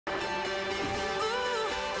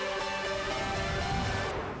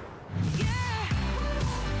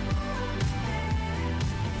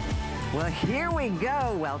Well, here we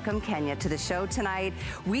go. Welcome, Kenya, to the show tonight.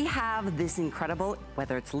 We have this incredible,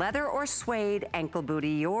 whether it's leather or suede, ankle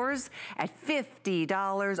booty, yours at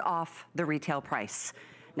 $50 off the retail price.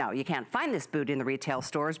 Now, you can't find this boot in the retail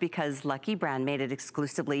stores because Lucky Brand made it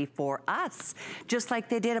exclusively for us, just like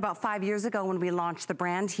they did about 5 years ago when we launched the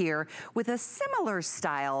brand here with a similar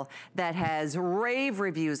style that has rave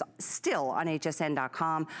reviews still on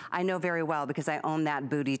hsn.com. I know very well because I own that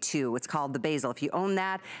booty too. It's called the Basil. If you own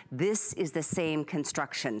that, this is the same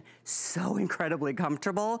construction. So incredibly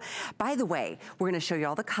comfortable. By the way, we're gonna show you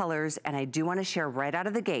all the colors, and I do wanna share right out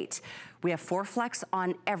of the gate. We have 4 flex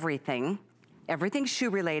on everything. Everything shoe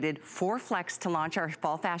related, 4 flex to launch our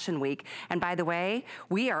fall fashion week. And by the way,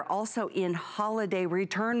 we are also in holiday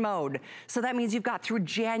return mode. So that means you've got through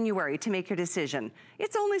January to make your decision.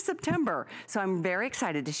 It's only September. So I'm very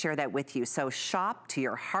excited to share that with you. So shop to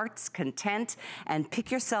your heart's content and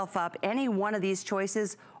pick yourself up any one of these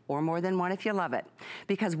choices, or more than one if you love it.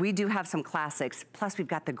 Because we do have some classics, plus we've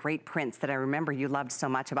got the great prints that I remember you loved so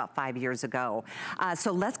much about 5 years ago.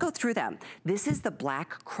 So let's go through them. This is the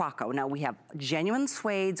black croco. Now we have genuine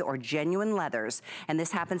suedes or genuine leathers, and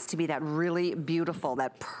this happens to be that really beautiful,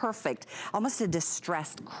 that perfect, almost a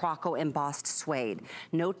distressed croco embossed suede.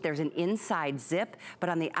 Note there's an inside zip, but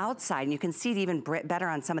on the outside, and you can see it even better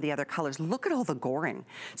on some of the other colors, look at all the goring.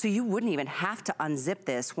 So you wouldn't even have to unzip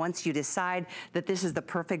this once you decide that this is the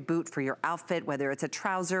perfect boot for your outfit, whether it's a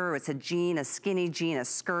trouser or it's a jean, a skinny jean, a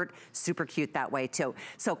skirt, super cute that way too.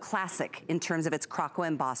 So classic in terms of its croco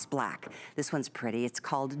embossed black. This one's pretty, it's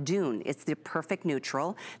called Dune. It's the perfect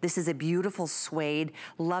neutral. This is a beautiful suede.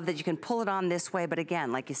 Love that you can pull it on this way, but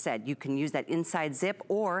again, like you said, you can use that inside zip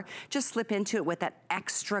or just slip into it with that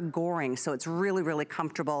extra goring, so it's really, really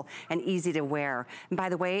comfortable and easy to wear. And by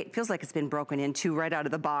the way, it feels like it's been broken into right out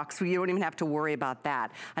of the box. You don't even have to worry about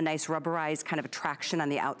that. A nice rubberized kind of attraction on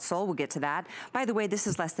the outsole, we'll get to that. By the way, this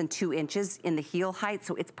is less than 2 inches in the heel height,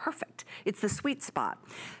 so it's perfect. It's the sweet spot.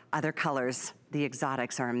 Other colors, the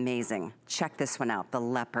exotics are amazing. Check this one out, the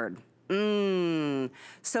leopard.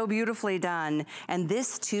 So beautifully done. And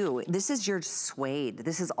this too, this is your suede.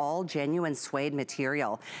 This is all genuine suede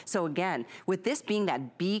material. So again, with this being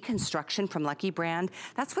that B construction from Lucky Brand,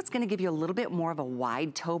 that's what's gonna give you a little bit more of a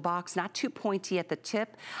wide toe box, not too pointy at the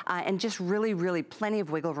tip, and just really, really plenty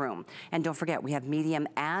of wiggle room. And don't forget, we have medium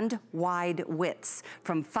and wide widths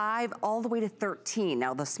from 5 all the way to 13.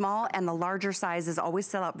 Now the small and the larger sizes always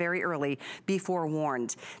sell out very early, be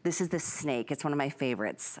forewarned. This is the snake, it's one of my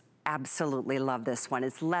favorites. Absolutely love this one.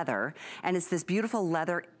 It's leather, and it's this beautiful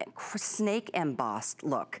leather snake embossed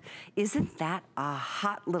look. Isn't that a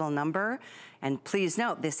hot little number? And please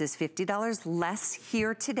note, this is $50 less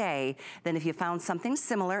here today than if you found something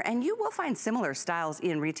similar, and you will find similar styles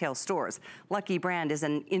in retail stores. Lucky Brand is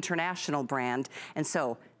an international brand, and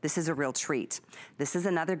so this is a real treat. This is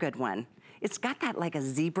another good one. It's got that like a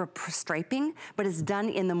zebra striping, but it's done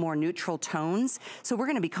in the more neutral tones. So we're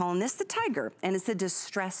gonna be calling this the tiger, and it's a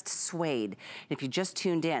distressed suede. And if you just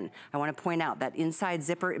tuned in, I wanna point out that inside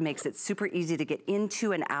zipper, it makes it super easy to get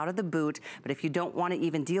into and out of the boot, but if you don't wanna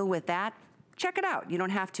even deal with that, check it out. You don't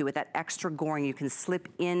have to. With that extra goring, you can slip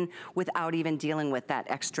in without even dealing with that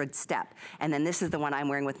extra step. And then this is the one I'm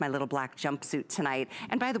wearing with my little black jumpsuit tonight.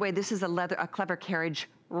 And by the way, this is a clever carriage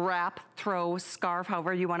wrap, throw, scarf,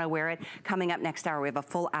 however you wanna wear it. Coming up next hour, we have a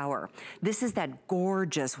full hour. This is that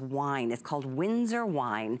gorgeous wine. It's called Windsor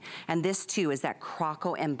wine. And this too is that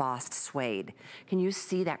croco embossed suede. Can you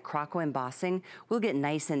see that croco embossing? We'll get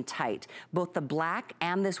nice and tight. Both the black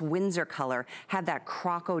and this Windsor color have that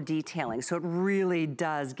croco detailing. So it really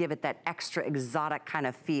does give it that extra exotic kind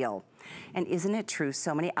of feel. And isn't it true,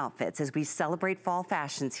 so many outfits, as we celebrate fall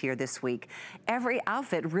fashions here this week, every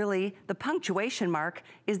outfit really, the punctuation mark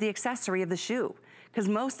is the accessory of the shoe. Because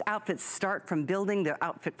most outfits start from building the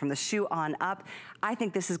outfit from the shoe on up. I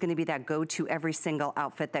think this is gonna be that go-to every single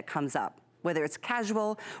outfit that comes up. Whether it's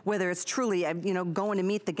casual, whether it's truly, you know, going to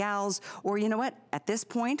meet the gals, or you know what, at this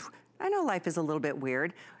point, I know life is a little bit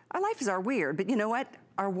weird. Our lives are weird, but you know what?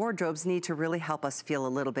 Our wardrobes need to really help us feel a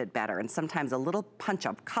little bit better, and sometimes a little punch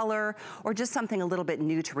of color or just something a little bit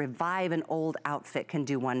new to revive an old outfit can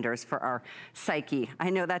do wonders for our psyche. I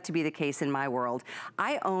know that to be the case in my world.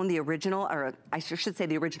 I own the original, or I should say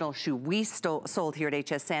the original shoe we sold here at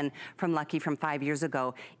HSN from Lucky from 5 years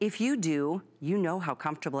ago. If you do, you know how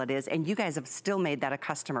comfortable it is, and you guys have still made that a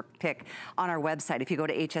customer pick on our website. If you go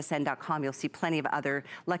to hsn.com, you'll see plenty of other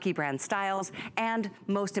Lucky Brand styles, and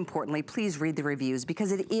most importantly, please read the reviews, because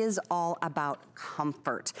because it is all about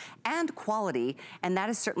comfort and quality, and that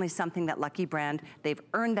is certainly something that Lucky Brand, they've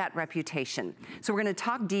earned that reputation. So we're gonna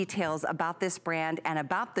talk details about this brand and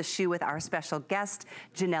about the shoe with our special guest.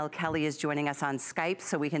 Janelle Kelly is joining us on Skype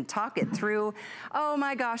so we can talk it through. Oh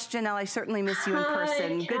my gosh, Janelle, I certainly miss you in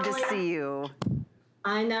person. Good to see you.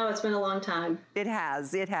 I know, it's been a long time. It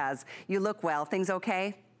has, it has. You look well, things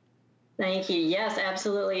okay? Thank you. Yes,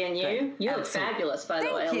 absolutely. And you? Good. You look fabulous, by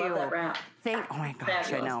the way. I love that wrap. Oh my gosh,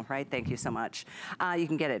 fabulous. I know, right? Thank you so much. You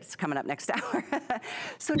can get it. It's coming up next hour.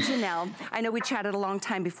 So Janelle, I know we chatted a long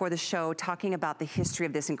time before the show talking about the history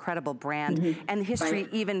of this incredible brand and the history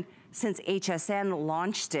even since HSN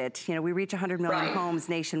launched it. You know, we reach 100 million homes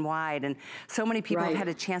nationwide, and so many people have had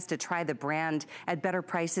a chance to try the brand at better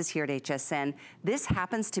prices here at HSN. This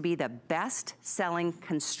happens to be the best-selling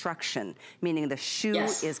construction, meaning the shoe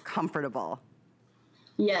is comfortable.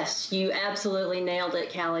 Yes, you absolutely nailed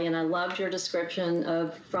it, Callie, and I loved your description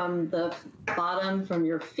of from the bottom, from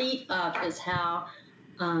your feet up, is how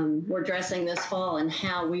we're dressing this fall and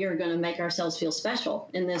how we are going to make ourselves feel special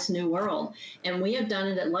in this new world. And we have done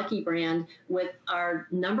it at Lucky Brand with our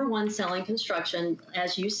 #1 selling construction,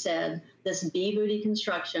 as you said, this bee booty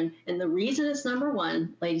construction. And the reason it's #1,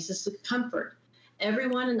 ladies, is the comfort.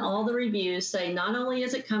 Everyone in all the reviews say not only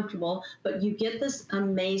is it comfortable, but you get this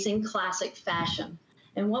amazing classic fashion.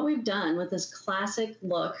 And what we've done with this classic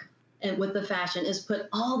look and with the fashion is put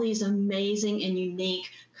all these amazing and unique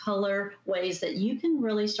color ways that you can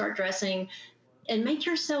really start dressing and make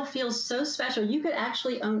yourself feel so special. You could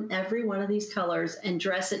actually own every one of these colors and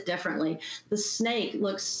dress it differently. The snake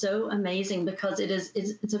looks so amazing because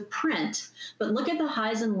it's a print, but look at the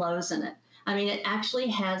highs and lows in it. I mean, it actually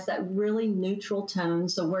has that really neutral tone,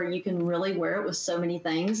 so where you can really wear it with so many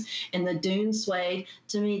things. And the dune suede,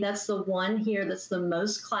 to me, that's the one here that's the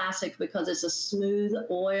most classic because it's a smooth,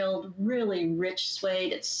 oiled, really rich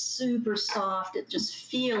suede. It's super soft. It just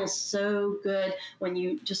feels so good when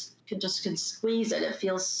you just can squeeze it. It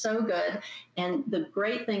feels so good. And the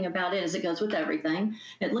great thing about it is it goes with everything.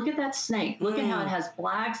 And look at that snake. Look at how it has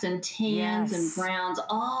blacks and tans and browns,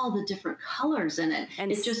 all the different colors in it.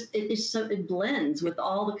 And it blends with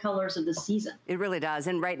all the colors of the season. It really does.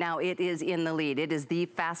 And right now it is in the lead. It is the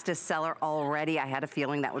fastest seller already. I had a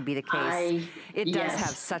feeling that would be the case. It does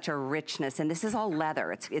have such a richness. And this is all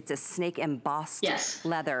leather. It's a snake embossed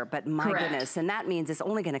leather, but my goodness. And that means it's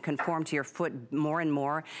only going to conform to your foot more and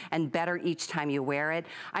more and better each time you wear it.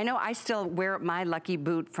 I know I still wear my Lucky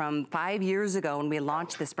boot from 5 years ago when we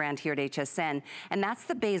launched this brand here at HSN, and that's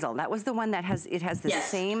the basil. That was the one that has the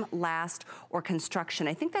same last or construction.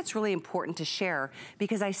 I think that's really important to share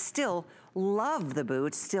because I still love the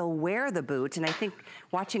boot, still wear the boot, and I think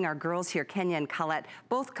watching our girls here, Kenya and Colette,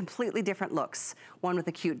 both completely different looks. One with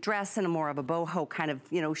a cute dress and a more of a boho kind of,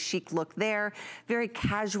 you know, chic look there. Very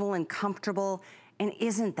casual and comfortable. And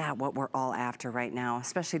isn't that what we're all after right now,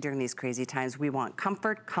 especially during these crazy times? We want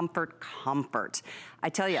comfort, comfort, comfort. I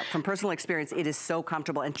tell you, from personal experience, it is so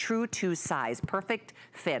comfortable and true to size. Perfect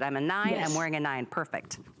fit. I'm a 9, I'm wearing a 9,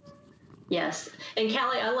 perfect. Yes. And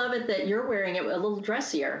Callie, I love it that you're wearing it a little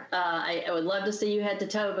dressier. I would love to see you head to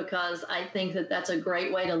toe because I think that that's a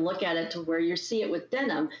great way to look at it to where you see it with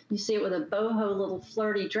denim. You see it with a boho little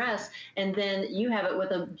flirty dress, and then you have it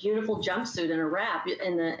with a beautiful jumpsuit and a wrap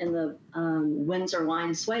in the Windsor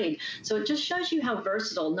wine suede. So it just shows you how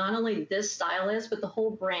versatile not only this style is, but the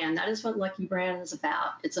whole brand. That is what Lucky Brand is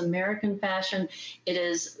about. It's American fashion. It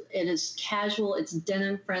is casual. It's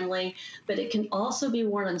denim friendly, but it can also be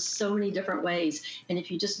worn in so many different ways. And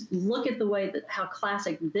if you just look at the way that how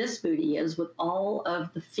classic this booty is with all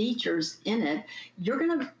of the features in it, you're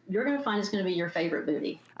gonna find it's gonna be your favorite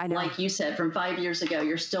booty. I know. Like you said, from 5 years ago,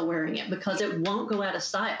 you're still wearing it because it won't go out of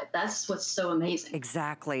style. That's what's so amazing.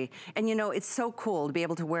 Exactly. And you know, it's so cool to be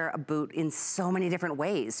able to wear a boot in so many different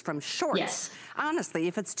ways, from shorts. Honestly,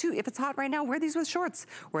 if it's hot right now, wear these with shorts.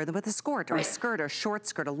 Wear them with a skirt or a skirt or short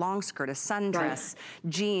skirt, a long skirt, a sundress,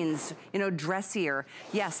 jeans, you know, dressier.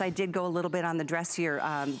 Yes, I did go a little bit on the dressier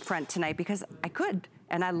front tonight because I could.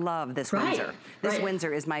 And I love this Windsor. This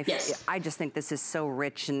Windsor is my, I just think this is so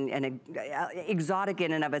rich and exotic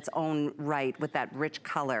in and of its own right with that rich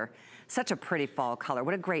color. Such a pretty fall color.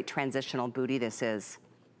 What a great transitional booty this is.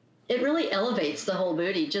 It really elevates the whole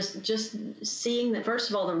booty, just seeing that, first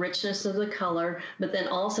of all, the richness of the color, but then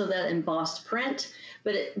also that embossed print.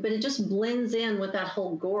 But it just blends in with that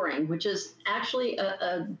whole goring, which is actually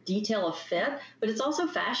a detail of fit, but it's also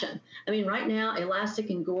fashion. I mean, right now, elastic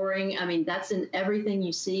and goring, I mean, that's in everything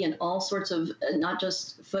you see in all sorts of, not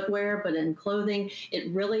just footwear, but in clothing. It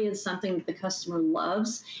really is something that the customer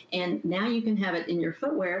loves. And now you can have it in your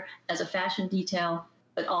footwear as a fashion detail,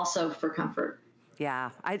 but also for comfort.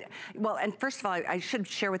 Yeah, well, and first of all, I should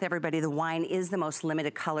share with everybody the wine is the most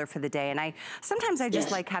limited color for the day. And sometimes I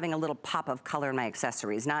just like having a little pop of color in my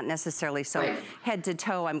accessories, not necessarily so head to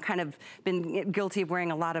toe. I'm kind of been guilty of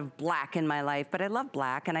wearing a lot of black in my life, but I love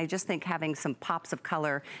black. And I just think having some pops of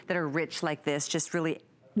color that are rich like this just really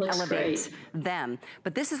elevate them.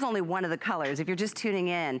 But this is only one of the colors. If you're just tuning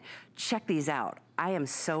in, check these out. I am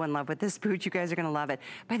so in love with this boot. You guys are gonna love it.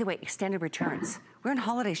 By the way, extended returns. We're in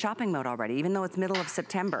holiday shopping mode already, even though it's middle of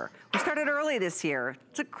September. We started early this year.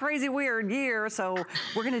 It's a crazy weird year, so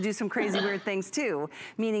we're gonna do some crazy weird things too,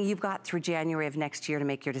 meaning you've got through January of next year to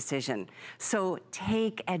make your decision. So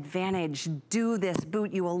take advantage, do this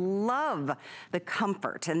boot. You will love the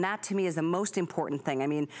comfort, and that to me is the most important thing. I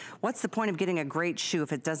mean, what's the point of getting a great shoe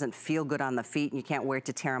if it doesn't feel good on the feet and you can't wear it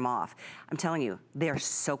to tear them off? I'm telling you, they're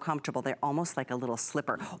so comfortable. They're almost like a little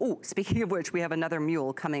slipper. Oh, speaking of which, we have another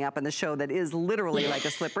mule coming up in the show that is literally like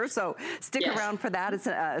a slipper, so stick around for that. It's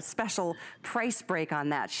a special price break on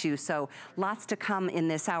that shoe, so lots to come in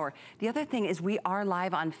this hour. The other thing is we are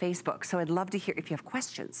live on Facebook, so I'd love to hear, if you have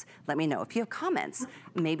questions, let me know. If you have comments,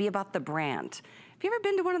 maybe about the brand. Have you ever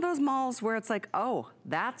been to one of those malls where it's like, oh,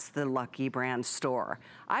 that's the Lucky Brand store?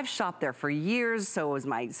 I've shopped there for years, so did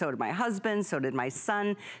my husband, so did my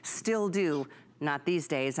son, still do. Not these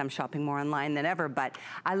days, I'm shopping more online than ever, but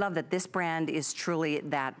I love that this brand is truly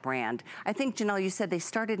that brand. I think, Janelle, you said they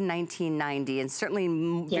started in 1990 and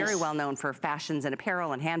certainly very well known for fashions and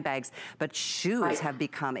apparel and handbags, but shoes have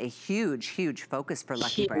become a huge, huge focus for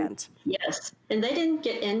Lucky Brand. Yes, and they didn't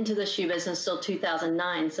get into the shoe business till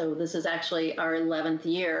 2009, so this is actually our 11th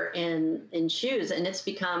year in shoes, and it's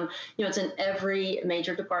become, you know, it's in every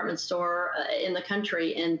major department store in the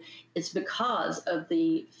country, and it's because of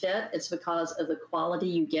the fit, it's because of the quality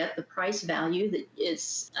you get, the price value that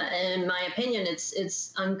is, in my opinion,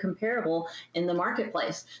 it's uncomparable in the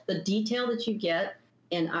marketplace. The detail that you get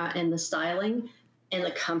in the styling and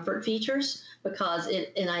the comfort features, because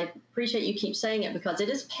and I appreciate you keep saying it, because it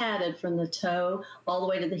is padded from the toe all the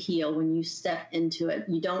way to the heel when you step into it.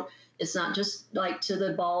 It's not just like to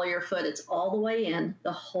the ball of your foot, it's all the way in,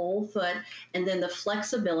 the whole foot, and then the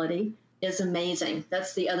flexibility is amazing.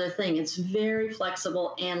 That's the other thing. It's very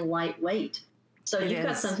flexible and lightweight. So you've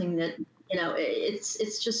got something that, you know,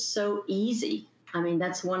 it's just so easy. I mean,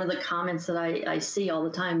 that's one of the comments that I see all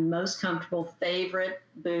the time. Most comfortable, favorite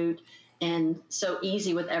boot, and so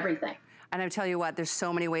easy with everything. And I tell you what, there's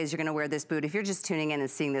so many ways you're gonna wear this boot. If you're just tuning in and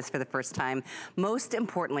seeing this for the first time, most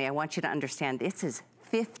importantly, I want you to understand this is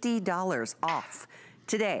 $50 off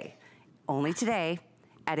today, only today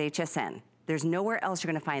at HSN. There's nowhere else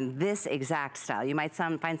you're gonna find this exact style. You might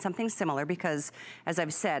find something similar because, as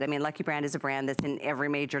I've said, I mean, Lucky Brand is a brand that's in every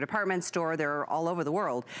major department store. They're all over the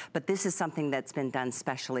world, but this is something that's been done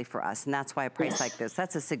specially for us, and that's why a price like this,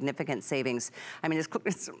 that's a significant savings. I mean,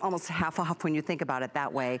 it's almost half off when you think about it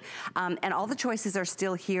that way. And all the choices are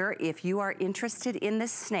still here. If you are interested in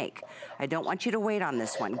this snake, I don't want you to wait on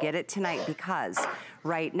this one. Get it tonight, because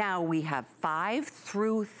right now we have 5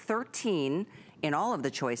 through 13 in all of the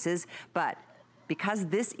choices, but because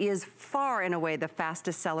this is far and away the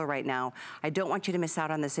fastest seller right now, I don't want you to miss out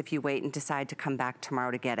on this if you wait and decide to come back tomorrow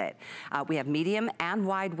to get it. We have medium and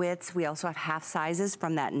wide widths. We also have half sizes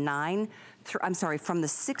from that from the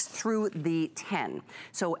 6 through the 10.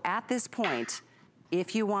 So at this point,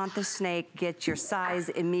 if you want the snake, get your size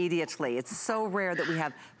immediately. It's so rare that we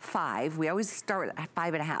have 5. We always start at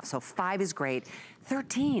 5.5, so 5 is great.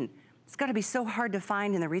 13. It's gotta be so hard to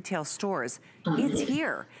find in the retail stores. It's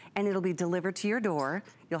here, and it'll be delivered to your door.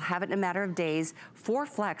 You'll have it in a matter of days. 4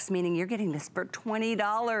 flex, meaning you're getting this for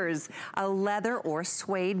 $20. A leather or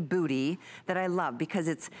suede bootie that I love, because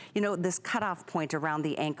it's, you know, this cutoff point around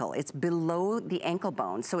the ankle. It's below the ankle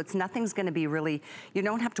bone, so nothing's gonna be really, you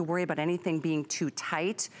don't have to worry about anything being too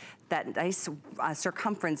tight. That nice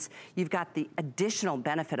circumference, you've got the additional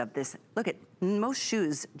benefit of this. Look at, most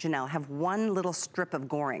shoes, Janelle, have one little strip of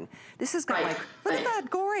goring. This has got look at that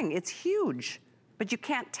goring, it's huge, but you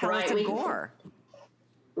can't tell it's a gore.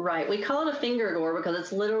 Right, we call it a finger gore because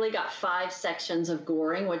it's literally got 5 sections of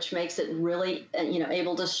goring, which makes it really, you know,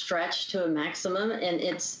 able to stretch to a maximum, and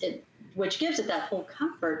which gives it that whole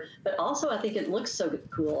comfort, but also I think it looks so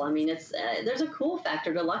cool. I mean, there's a cool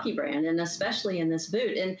factor to Lucky Brand, and especially in this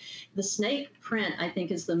boot. And the snake print, I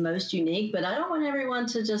think, is the most unique, but I don't want everyone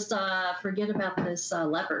to just forget about this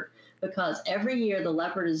leopard, because every year the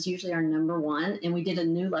leopard is usually our #1, and we did a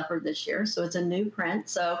new leopard this year, so it's a new print.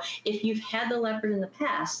 So if you've had the leopard in the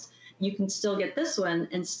past, you can still get this one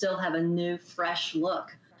and still have a new, fresh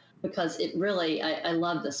look, because it really, I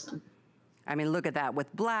love this one. I mean, look at that,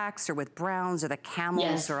 with blacks or with browns or the camels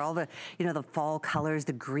Yes. or all the, you know, the fall colors,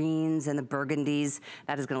 the greens and the burgundies.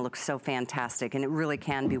 That is gonna look so fantastic, and it really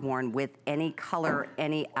can be worn with any color,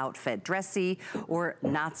 any outfit, dressy or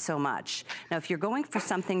not so much. Now, if you're going for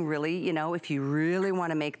something really, you know, if you really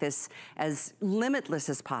wanna make this as limitless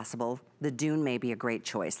as possible, the dune may be a great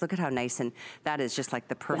choice. Look at how nice, and that is just like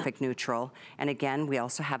the perfect neutral. And again, we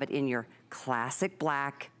also have it in your classic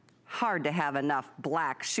black. Hard to have enough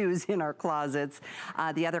black shoes in our closets.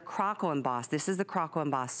 The other Croco embossed, this is the Croco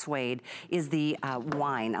embossed suede, is the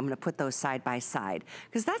wine. I'm gonna put those side by side,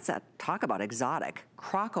 because that's talk about exotic.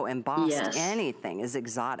 Croco embossed anything is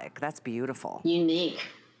exotic. That's beautiful. Unique.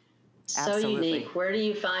 So Absolutely. unique. Where do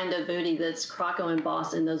you find a bootie that's Croco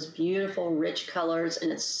embossed in those beautiful, rich colors,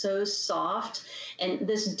 and it's so soft? And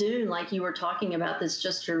this dune, like you were talking about, this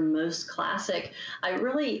just your most classic. I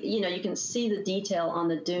really, you know, you can see the detail on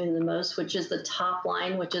the dune the most, which is the top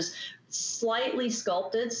line, which is slightly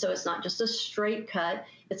sculpted, so it's not just a straight cut.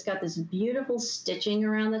 It's got this beautiful stitching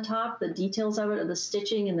around the top, the details of it are the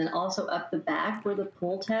stitching, and then also up the back where the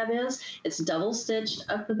pull tab is. It's double stitched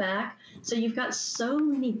up the back. So you've got so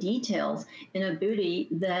many details in a bootie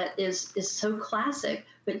that is so classic,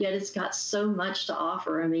 but yet it's got so much to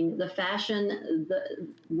offer. I mean, the fashion,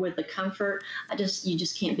 with the comfort, you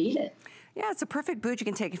just can't beat it. Yeah, it's a perfect boot. You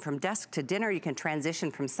can take it from desk to dinner. You can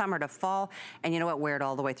transition from summer to fall, and you know what? Wear it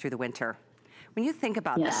all the way through the winter. When you think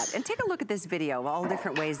about that, and take a look at this video of all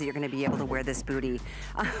different ways that you're going to be able to wear this bootie.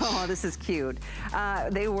 Oh, this is cute.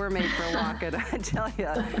 They were made for a walk-in, I tell you.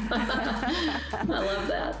 I love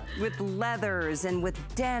that. With leathers and with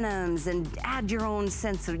denims, and add your own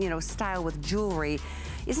sense of, you know, style with jewelry.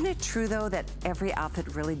 Isn't it true, though, that every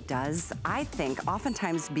outfit really does, I think,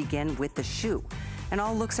 oftentimes begin with the shoe? And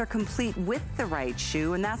all looks are complete with the right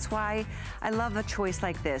shoe, and that's why I love a choice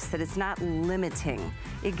like this, that it's not limiting.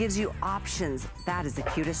 It gives you options. That is the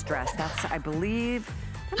cutest dress. That's, I believe,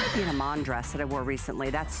 that might be an Amon dress that I wore recently.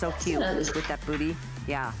 That's so cute with that bootie.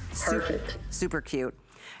 Yeah, Perfect. Super cute.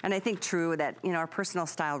 And I think true that, you know, our personal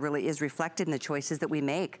style really is reflected in the choices that we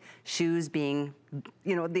make. Shoes being,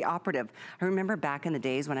 you know, the operative. I remember back in the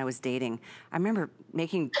days when I was dating, I remember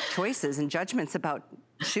making choices and judgments about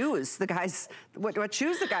shoes. The guys, what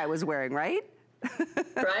shoes the guy was wearing, right?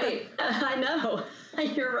 Right. I know.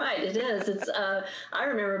 You're right. It is. It's. I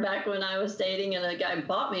remember back when I was dating and a guy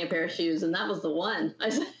bought me a pair of shoes, and that was the one. I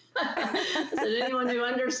said, anyone who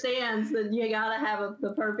understands that you got to have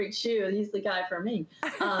the perfect shoe, he's the guy for me.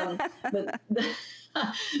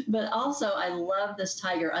 But also, I love this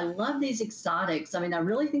tiger. I love these exotics. I mean, I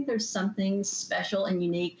really think there's something special and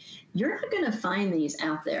unique. You're not going to find these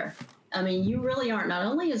out there. I mean, you really aren't. Not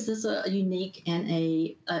only is this a unique and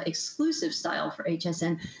a exclusive style for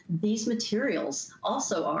HSN, these materials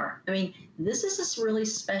also are. I mean, this is this really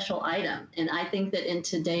special item. And I think that in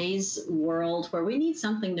today's world where we need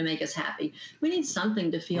something to make us happy, we need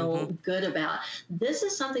something to feel good about, this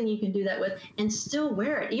is something you can do that with and still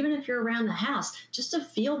wear it, even if you're around the house, just to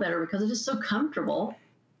feel better because it is so comfortable.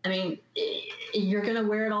 I mean, you're going to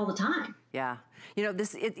wear it all the time. Yeah. You know,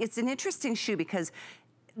 it's an interesting shoe because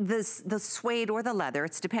the suede or the leather,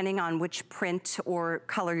 it's depending on which print or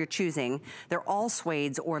color you're choosing. They're all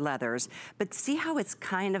suedes or leathers, but see how it's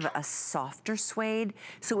kind of a softer suede?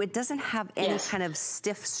 So it doesn't have any kind of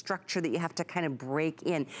stiff structure that you have to kind of break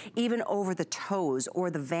in, even over the toes or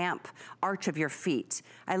the vamp arch of your feet.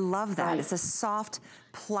 I love that. It's a soft,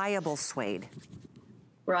 pliable suede.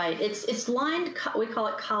 Right. It's lined, we call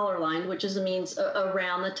it collar lined, which means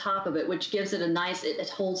around the top of it, which gives it a nice, it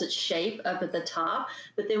holds its shape up at the top.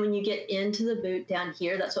 But then when you get into the boot down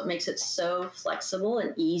here, that's what makes it so flexible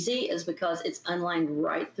and easy, is because it's unlined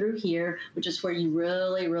right through here, which is where you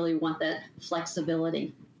really, really want that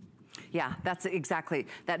flexibility. Yeah, that's exactly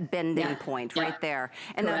that bending point right there.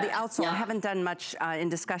 And now the outsole, I haven't done much in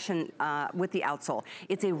discussion with the outsole.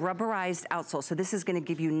 It's a rubberized outsole, so this is gonna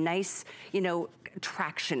give you nice, you know,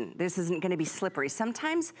 traction. This isn't gonna be slippery.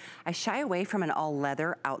 Sometimes I shy away from an all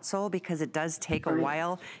leather outsole because it does take a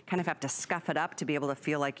while, kind of have to scuff it up to be able to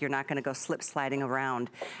feel like you're not gonna go slip sliding around.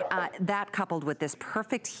 That coupled with this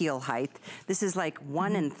perfect heel height. This is like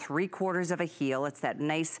 1 3/4 of a heel. It's that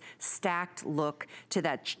nice stacked look to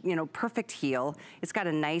that, you know, perfect heel. It's got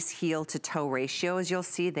a nice heel to toe ratio, as you'll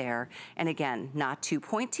see there. And again, not too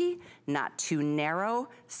pointy, not too narrow.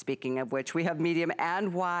 Speaking of which, we have medium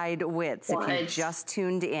and wide widths. If you just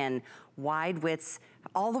tuned in, wide widths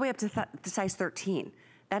all the way up to size 13.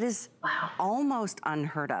 That is almost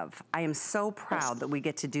unheard of. I am so proud that we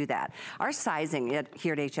get to do that. Our sizing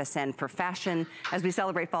here at HSN for fashion, as we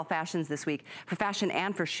celebrate fall fashions this week, for fashion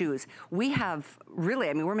and for shoes, we have really,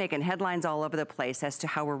 I mean, we're making headlines all over the place as to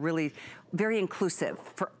how we're really very inclusive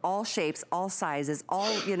for all shapes, all sizes,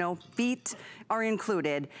 all, you know, feet are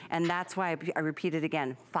included. And that's why I repeat it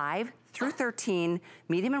again, 5 through 13,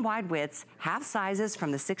 medium and wide widths, half sizes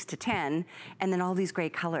from the 6 to 10, and then all these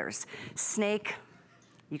great colors. Snake.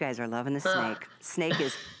 You guys are loving the snake. Snake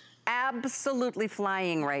is absolutely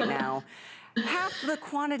flying right now. Half the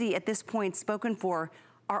quantity at this point spoken for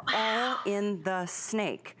are all in the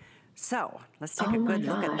snake. So let's take a good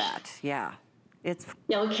look at that. Yeah. It's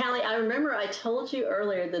well, Callie, I remember I told you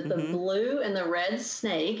earlier that the blue and the red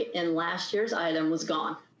snake in last year's item was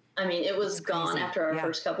gone. I mean, it was gone after our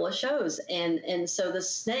first couple of shows. And so the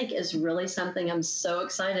snake is really something I'm so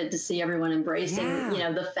excited to see everyone embracing, you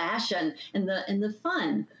know, the fashion and the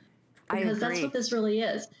fun, because that's what this really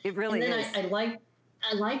is. It really is. I like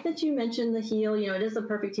that you mentioned the heel, you know, it is the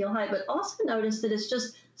perfect heel height, but also notice that it's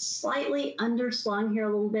just slightly underslung here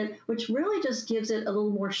a little bit, which really just gives it a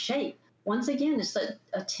little more shape. Once again, it's that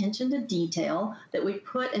attention to detail that we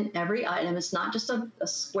put in every item. It's not just a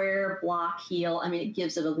square block heel. I mean, it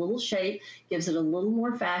gives it a little shape, gives it a little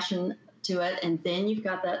more fashion to it. And then you've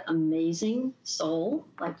got that amazing sole,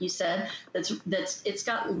 like you said, it's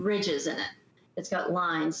got ridges in it. It's got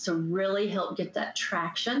lines to really help get that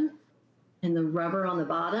traction and the rubber on the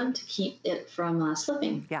bottom to keep it from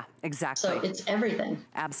slipping. Yeah, exactly. So it's everything.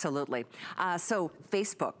 Absolutely. So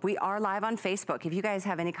Facebook, we are live on Facebook. If you guys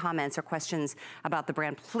have any comments or questions about the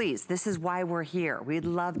brand, please, this is why we're here. We'd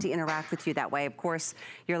love to interact with you that way. Of course,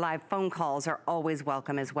 your live phone calls are always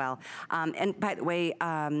welcome as well. And by the way,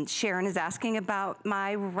 Sharon is asking about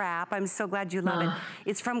my wrap. I'm so glad you love it.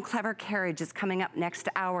 It's from Clever Carriage. It's coming up next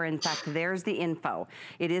hour. In fact, there's the info.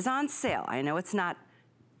 It is on sale. I know it's not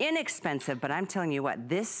inexpensive, but I'm telling you what,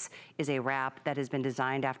 this is a wrap that has been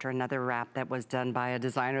designed after another wrap that was done by a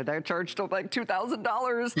designer that charged like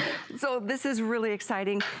 $2,000. So this is really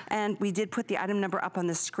exciting. And we did put the item number up on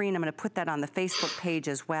the screen. I'm gonna put that on the Facebook page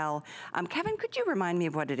as well. Kevin, could you remind me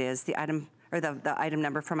of what it is, the item, or the item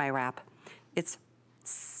number for my wrap? It's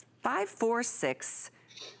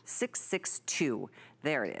 546662.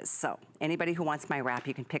 There it is. So anybody who wants my wrap,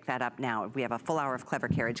 you can pick that up now. We have a full hour of Clever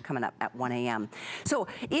Carriage coming up at 1 a.m. So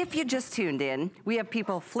if you just tuned in, we have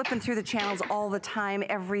people flipping through the channels all the time,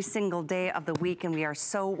 every single day of the week, and we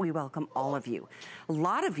welcome all of you. A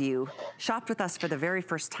lot of you shopped with us for the very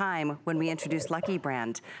first time when we introduced Lucky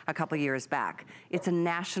brand a couple years back. It's a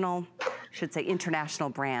national, should say international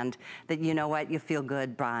brand that, you know what, you feel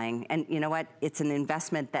good buying. And you know what, it's an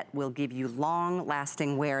investment that will give you long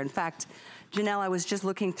lasting wear. In fact, Janelle, I was just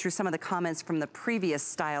looking through some of the comments from the previous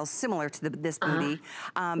styles similar to this booty.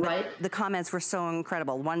 But the comments were so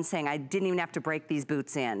incredible. One saying, I didn't even have to break these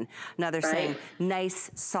boots in. Another saying,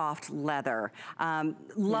 nice, soft leather.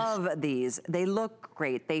 Love these. They look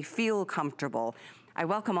great. They feel comfortable. I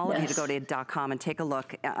welcome all of you to go to .com and take a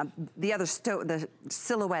look. The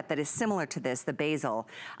silhouette that is similar to this, the basil,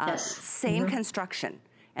 same construction.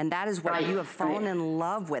 And that is what you have fallen in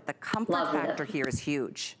love with. The comfort factor here is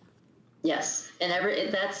huge. Yes, and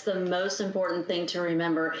that's the most important thing to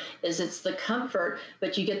remember is it's the comfort,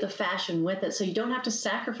 but you get the fashion with it. So you don't have to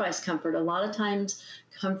sacrifice comfort. A lot of times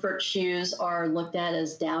comfort shoes are looked at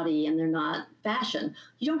as dowdy and they're not fashion.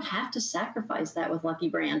 You don't have to sacrifice that with Lucky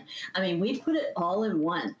brand. I mean, we put it all in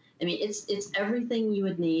one. I mean, it's everything you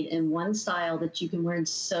would need in one style that you can wear in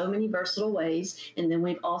so many versatile ways. And then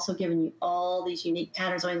we've also given you all these unique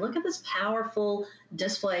patterns. I mean, look at this powerful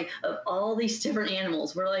display of all these different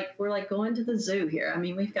animals. We're like going to the zoo here. I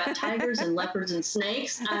mean, we've got tigers and leopards and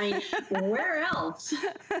snakes. I mean, where else?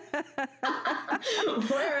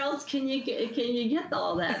 Where else can you get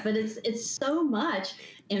all that? But it's so much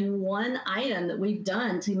in one item that we've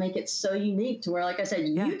done to make it so unique to where, like I said,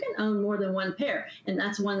 you can own more than one pair. And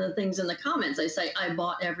that's one of the things in the comments. They say, I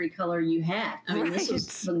bought every color you had. I mean, this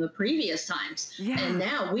was from the previous times. And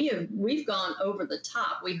now we've gone over the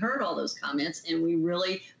top. We heard all those comments and we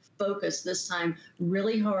really focused this time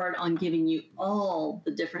really hard on giving you all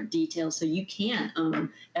the different details so you can own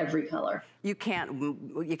every color. You can't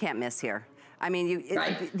miss here. I mean,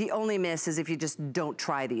 the only miss is if you just don't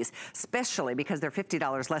try these, especially because they're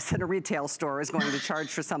 $50 less than a retail store is going to charge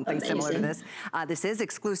for something similar to this. This is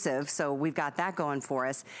exclusive, so we've got that going for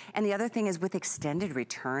us. And the other thing is with extended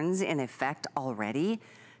returns in effect already,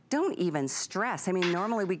 don't even stress. I mean,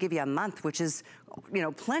 normally we give you a month, which is, you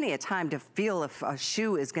know, plenty of time to feel if a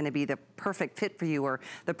shoe is gonna be the perfect fit for you or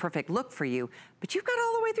the perfect look for you. But you've got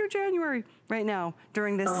all the way through January right now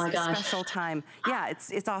during this special time. Yeah,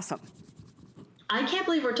 it's awesome. I can't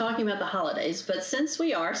believe we're talking about the holidays, but since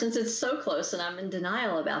it's so close and I'm in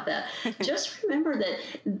denial about that, just remember that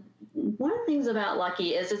one of the things about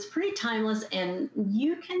Lucky is it's pretty timeless, and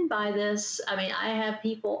you can buy this. I mean, I have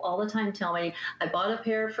people all the time tell me, I bought a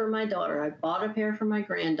pair for my daughter, I bought a pair for my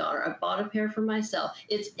granddaughter, I bought a pair for myself.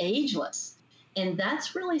 It's ageless. And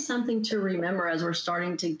that's really something to remember as we're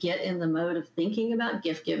starting to get in the mode of thinking about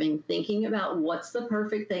gift giving, thinking about what's the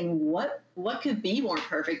perfect thing, what could be more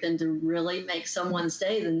perfect than to really make someone's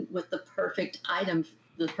day than with the perfect item,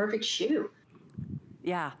 the perfect shoe.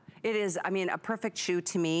 Yeah, it is. I mean, a perfect shoe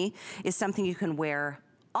to me is something you can wear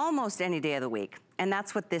almost any day of the week. And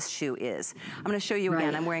that's what this shoe is. I'm gonna show you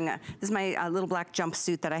again. I'm wearing this is my little black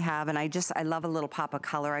jumpsuit that I have, and I love a little pop of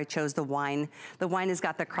color. I chose the wine. The wine has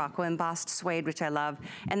got the croco embossed suede, which I love.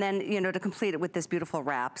 And then, you know, to complete it with this beautiful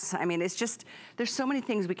wraps. I mean, it's just, there's so many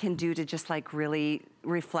things we can do to just like really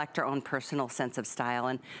reflect our own personal sense of style.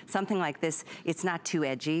 And something like this, it's not too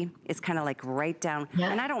edgy. It's kind of like right down.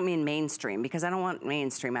 And I don't mean mainstream, because I don't want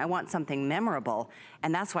mainstream. I want something memorable.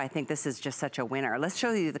 And that's why I think this is just such a winner. Let's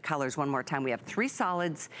show you the colors one more time. We have 3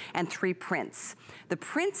 solids and 3 prints. The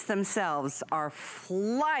prints themselves are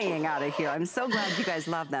flying out of here. I'm so glad you guys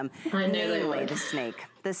love them. I know they would. The snake.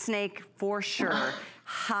 The snake for sure.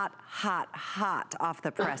 Hot, hot, hot off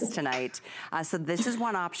the press tonight. So this is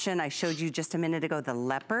one option. I showed you just a minute ago the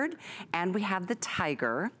leopard, and we have the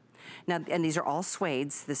tiger. Now, and these are all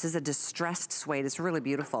suedes. This is a distressed suede. It's really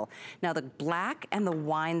beautiful. Now, the black and the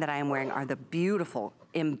wine that I am wearing are the beautiful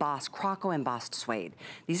embossed, croco embossed suede.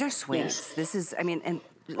 These are suedes. This is, I mean, and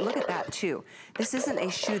look at that too. This isn't a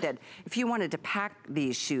shoe that, if you wanted to pack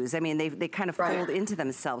these shoes, I mean, they kind of fold into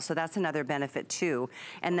themselves, so that's another benefit too.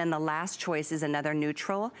 And then the last choice is another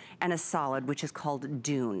neutral and a solid, which is called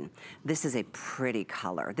Dune. This is a pretty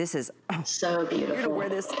color. This is so beautiful. You're gonna wear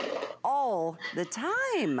this all the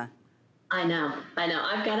time. I know.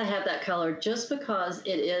 I've got to have that color just because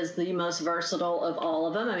it is the most versatile of all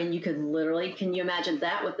of them. I mean, you could literally, can you imagine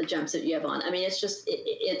that with the jumpsuit you have on? I mean, it's just,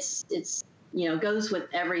 it's you know, goes with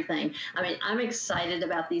everything. I mean, I'm excited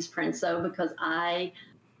about these prints though, because I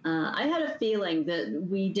had a feeling that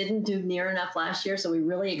we didn't do near enough last year. So we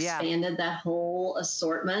really expanded that whole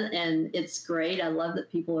assortment, and it's great. I love that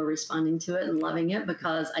people are responding to it and loving it,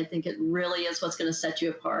 because I think it really is what's going to set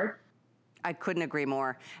you apart. I couldn't agree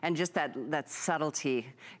more. And just that subtlety.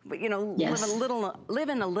 But you know,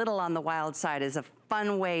 living a little on the wild side is a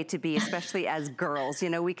fun way to be, especially as girls. You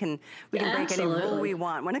know, we can break any rule we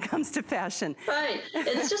want when it comes to fashion. Right.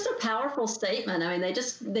 It's just a powerful statement. I mean,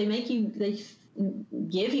 they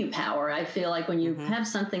give you power. I feel like when you have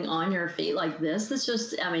something on your feet like this, it's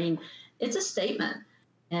just, I mean, it's a statement.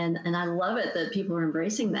 And I love it that people are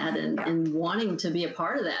embracing that and wanting to be a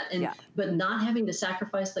part of that. And but not having to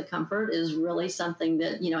sacrifice the comfort is really something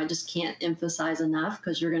that, you know, I just can't emphasize enough,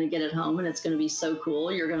 because you're going to get it home and it's going to be so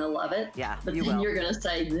cool. You're going to love it. Yeah, but then you're going to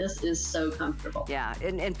say, this is so comfortable. Yeah.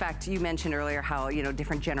 In fact, you mentioned earlier how, you know,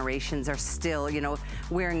 different generations are still, you know,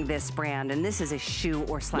 wearing this brand. And this is a shoe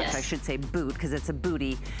or slash, I should say boot, because it's a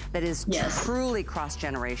bootie that is truly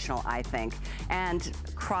cross-generational, I think, and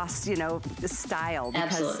cross, you know, style.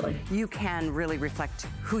 Because you can really reflect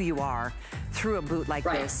who you are through a boot like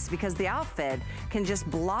this, because the outfit can just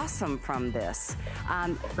blossom from this.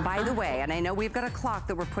 By the way, and I know we've got a clock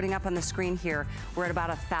that we're putting up on the screen here, we're at about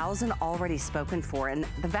 1,000 already spoken for, and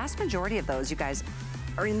the vast majority of those, you guys,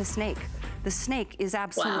 are in the snake. The snake is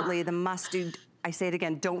absolutely the must-do. I say it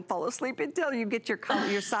again, don't fall asleep until you get your color,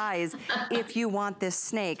 your size, if you want this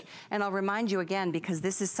snake. And I'll remind you again, because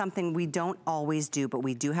this is something we don't always do, but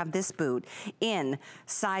we do have this boot in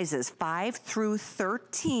sizes 5 through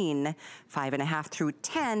 13, 5.5 through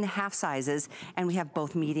 10 half sizes, and we have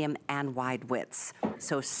both medium and wide widths.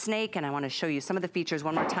 So snake, and I wanna show you some of the features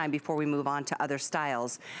one more time before we move on to other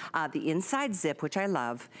styles. The inside zip, which I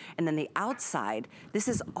love, and then the outside, this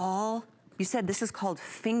is all, you said this is called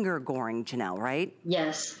finger goring, Janelle, right?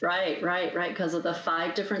 Yes, right. Because of the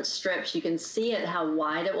 5 different strips, you can see it, how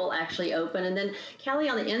wide it will actually open. And then, Callie,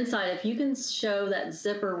 on the inside, if you can show that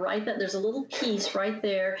zipper right, that there's a little piece right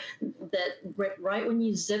there that right when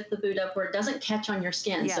you zip the boot up where it doesn't catch on your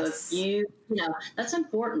skin. So if you know, that's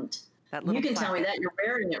important. You can tell me that you're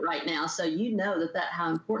wearing it right now, so you know that how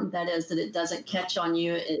important that is, that it doesn't catch on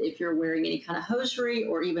you if you're wearing any kind of hosiery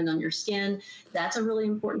or even on your skin. That's a really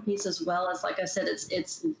important piece, as well as, like I said,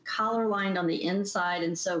 it's collar lined on the inside,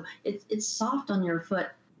 and so it's soft on your foot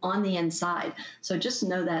on the inside. So just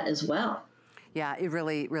know that as well. Yeah, it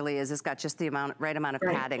really, really is. It's got just the right amount of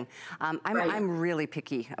padding. I'm really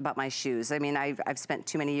picky about my shoes. I mean, I've spent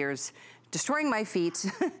too many years destroying my feet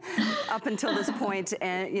up until this point,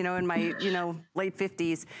 and in my late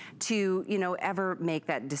 50s, to ever make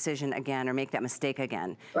that decision again or make that mistake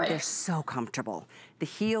again. Right. They're so comfortable. The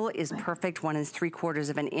heel is perfect, 1 3/4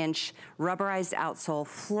 of an inch, rubberized outsole,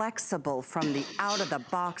 flexible from the out of the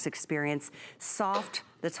box experience, soft.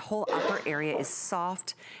 This whole upper area is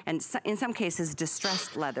soft, and in some cases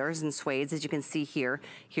distressed leathers and suedes, as you can see here.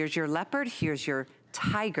 Here's your leopard, here's your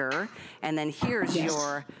tiger, and then here's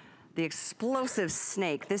the explosive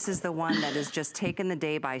snake. This is the one that has just taken the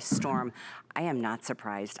day by storm. I am not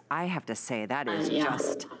surprised. I have to say, that is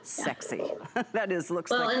just sexy. That looks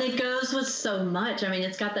like... Well, and it goes with so much. I mean,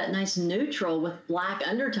 it's got that nice neutral with black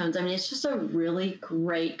undertones. I mean, it's just a really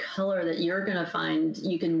great color that you're going to find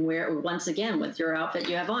you can wear, once again, with your outfit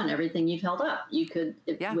you have on, everything you've held up.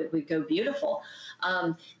 It would go beautiful.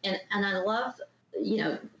 And I love...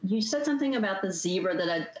 you said something about the zebra that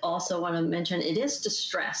I also want to mention. It is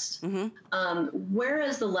distressed.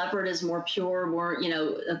 Whereas the leopard is more pure,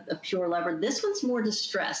 a pure leopard, this one's more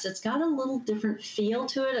distressed. It's got a little different feel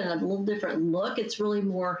to it and a little different look. It's really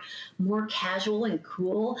more casual and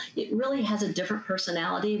cool. It really has a different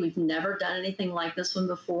personality. We've never done anything like this one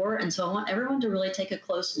before. And so I want everyone to really take a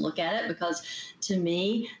close look at it, because to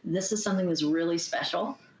me, this is something that's really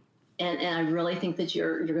special. And I really think that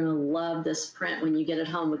you're going to love this print when you get it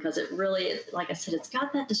home, because it really, like I said, it's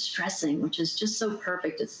got that distressing, which is just so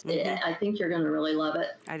perfect. I think you're going to really love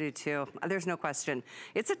it. I do too. There's no question.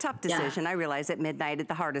 It's a tough decision. I realize at midnight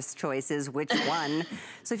the hardest choice is which one.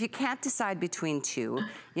 So if you can't decide between two,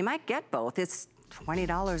 you might get both. It's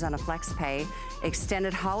 $20 on a flex pay,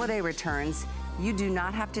 extended holiday returns. You do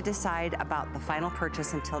not have to decide about the final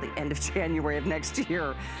purchase until the end of January of next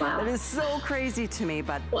year. Wow. That is so crazy to me,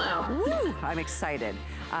 but woo, I'm excited.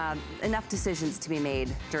 Enough decisions to be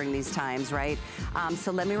made during these times, right?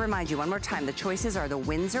 So let me remind you one more time, the choices are the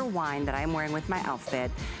Windsor wine that I'm wearing with my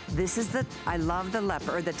outfit. This is I love the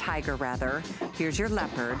leopard, or the tiger rather. Here's your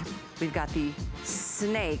leopard. We've got the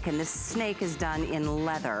snake, and this snake is done in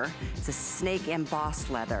leather. It's a snake embossed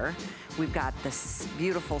leather. We've got this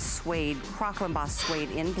beautiful suede, croco embossed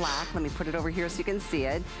suede in black. Let me put it over here so you can see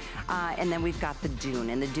it. And then we've got the dune,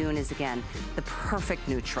 and the dune is, again, the perfect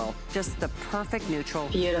neutral. Just the perfect neutral.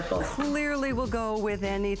 Beautiful. Clearly will go with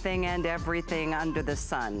anything and everything under the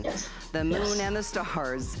sun. Yes. The moon and the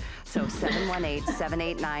stars. So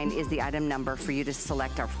 718-789 is the item number for you to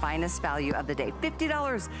select our finest value of the day.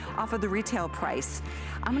 $50 off of the retail price.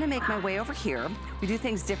 I'm gonna make my way over here. We do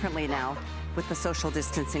things differently now with the social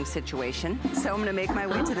distancing situation. So I'm gonna make my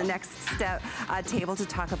way to the next table to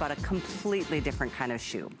talk about a completely different kind of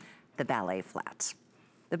shoe, the ballet flat.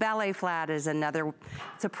 The ballet flat is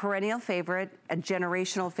it's a perennial favorite, a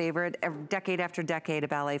generational favorite. Decade after decade, a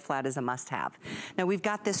ballet flat is a must-have. Now, we've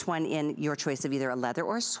got this one in your choice of either a leather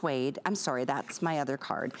or a suede. I'm sorry, that's my other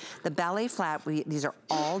card. The ballet flat, these are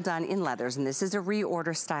all done in leathers, and this is a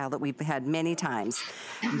reorder style that we've had many times.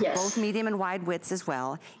 Yes. Both medium and wide widths as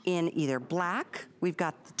well, in either black. We've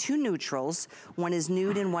got the two neutrals. One is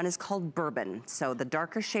nude and one is called bourbon. So the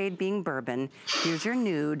darker shade being bourbon. Here's your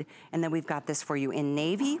nude. And then we've got this for you in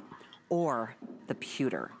navy or the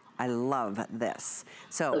pewter. I love this.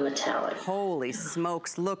 So the metallic. Holy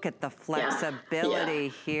smokes, look at the flexibility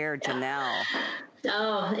here, Janelle.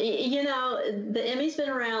 Oh, the Emmy's been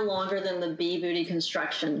around longer than the Bee Booty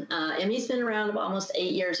construction. Emmy's been around almost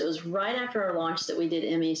 8 years. It was right after our launch that we did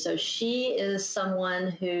Emmy. So she is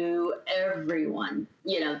someone who everyone,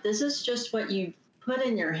 this is just what you put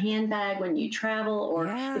in your handbag when you travel, or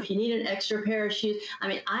if you need an extra pair of shoes. I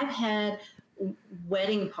mean, I've had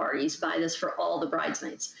wedding parties buy this for all the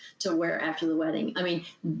bridesmaids to wear after the wedding. I mean,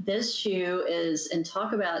 this shoe is, and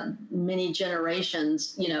talk about many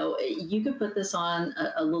generations, you could put this on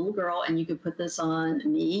a little girl, and you could put this on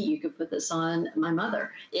me, you could put this on my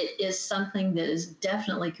mother. It is something that is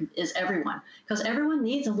definitely is everyone, because everyone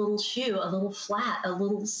needs a little shoe, a little flat, a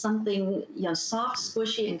little something, soft,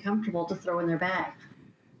 squishy, and comfortable to throw in their bag.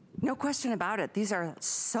 No question about it. These are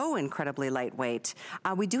so incredibly lightweight.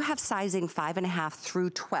 We do have sizing 5.5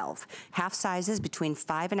 through 12. Half sizes between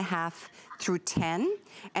 5.5 through 10,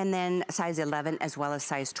 and then size 11 as well as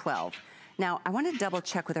size 12. Now, I want to double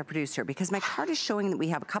check with our producer, because my card is showing that we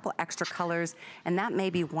have a couple extra colors, and that may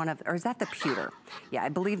be one of, or is that the pewter? Yeah, I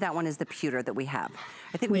believe that one is the pewter that we have.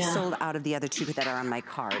 I think we sold out of the other two that are on my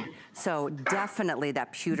card. So definitely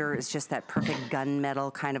that pewter is just that perfect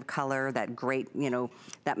gunmetal kind of color, that great,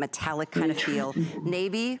 that metallic kind of feel.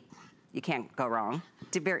 Navy, you can't go wrong.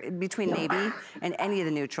 Between navy and any of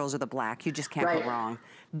the neutrals or the black, you just can't go wrong.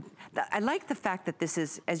 I like the fact that this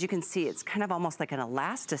is, as you can see, it's kind of almost like an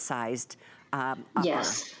elasticized upper.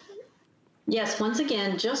 Yes. Yes, once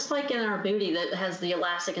again, just like in our booty that has the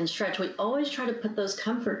elastic and stretch, we always try to put those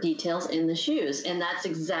comfort details in the shoes. And that's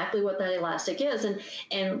exactly what that elastic is. And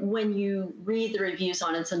when you read the reviews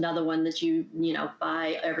on it, it's another one that you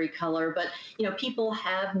buy every color. But, people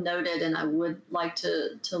have noted, and I would like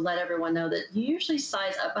to let everyone know that you usually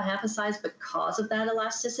size up a half a size because of that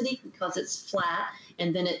elasticity, because it's flat.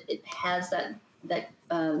 And then it has that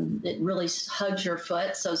it really hugs your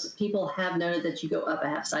foot. So people have noted that you go up a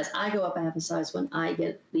half size. I go up a half a size when I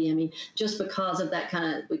get the Emmy, just because of that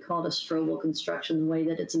kind of, we call it a strobel construction, the way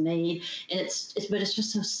that it's made. And but it's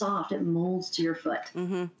just so soft. It molds to your foot.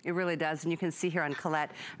 It really does. And you can see here on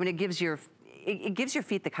Colette, I mean, it gives your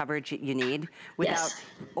feet the coverage you need without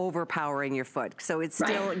overpowering your foot. So it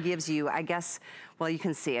still gives you, I guess, well, you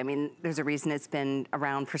can see, I mean, there's a reason it's been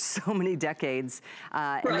around for so many decades.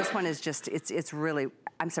 And this one is just, it's really,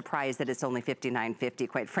 I'm surprised that it's only $59.50,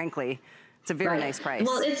 quite frankly. It's a very nice price.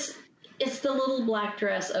 Well, it's the little black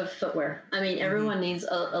dress of footwear. I mean, everyone needs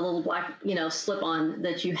a little black, slip-on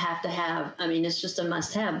that you have to have. I mean, it's just a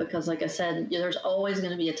must-have because, like I said, there's always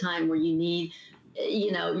going to be a time where you need,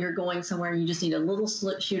 you're going somewhere and you just need a little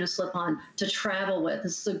shoe to slip on to travel with.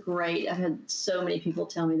 This is I've had so many people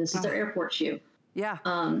tell me this is their airport shoe. Yeah.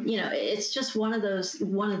 It's just one of those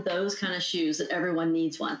kind of shoes that everyone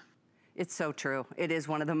needs one. It's so true. It is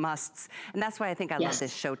one of the musts. And that's why I think I love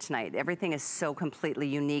this show tonight. Everything is so completely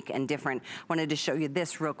unique and different. Wanted to show you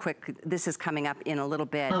this real quick. This is coming up in a little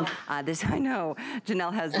bit. I know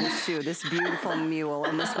Janelle has this shoe, this beautiful mule.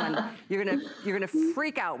 And this one, you're gonna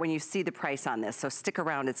freak out when you see the price on this. So stick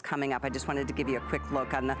around, it's coming up. I just wanted to give you a quick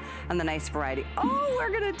look on the nice variety. Oh,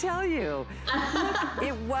 we're gonna tell you. Look,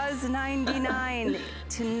 it was $99.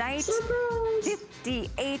 Tonight,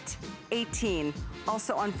 $58.18.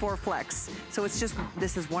 Also on 4Flex. So it's just,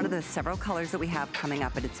 this is one of the several colors that we have coming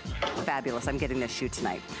up, and it's fabulous. I'm getting this shoe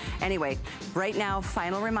tonight. Anyway, right now,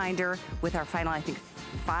 final reminder with our final, I think,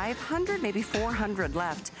 500, maybe 400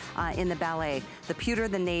 left in the ballet. The pewter,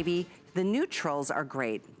 the navy, the neutrals are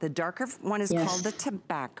great. The darker one is called the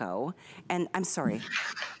tobacco, and I'm sorry,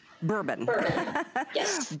 bourbon.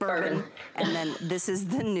 Yes, bourbon. And then this is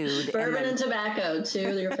the nude. Bourbon and tobacco, two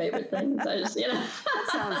of your favorite things. I just,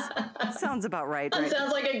 That sounds about right. That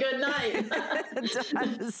sounds like a good night. It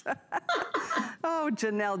does. Oh,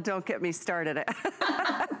 Janelle, don't get me started.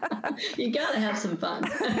 You gotta have some fun.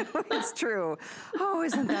 It's true. Oh,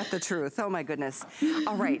 isn't that the truth? Oh my goodness.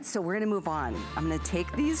 All right, so we're gonna move on. I'm gonna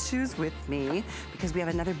take these shoes with me because we have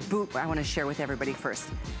another boot I wanna share with everybody first.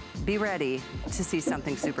 Be ready to see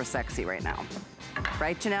something super sexy right now.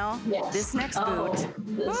 Right, Janelle? Yes. This next boot.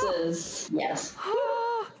 This is, yes.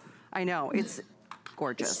 I know, it's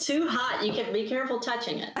gorgeous. It's too hot. You can be careful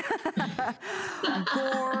touching it.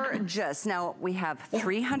 Gorgeous. Now, we have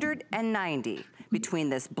 390 between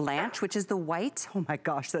this Blanche, which is the white. Oh my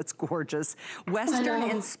gosh, that's gorgeous.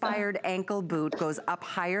 Western-inspired ankle boot goes up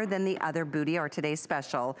higher than the other booty, our today's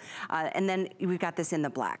special. And then we've got this in the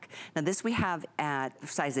black. Now this we have at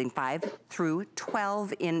sizing 5 through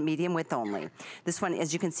 12 in medium width only. This one,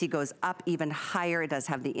 as you can see, goes up even higher. It does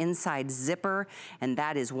have the inside zipper, and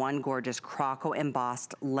that is one gorgeous croco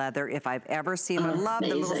embossed leather if I've ever seen one. Love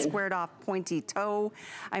the little squared off pointy toe.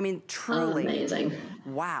 I mean, truly. Amazing.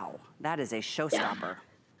 Wow. That is a showstopper.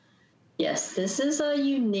 Yes, this is a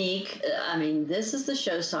unique, this is the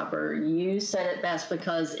showstopper. You said it best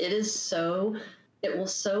because it will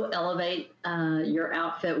so elevate your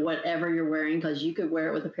outfit, whatever you're wearing, because you could wear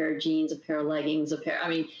it with a pair of jeans, a pair of leggings,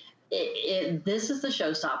 this is the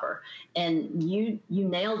showstopper. And you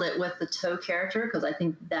nailed it with the toe character, because I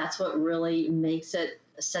think that's what really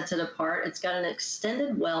sets it apart. It's got an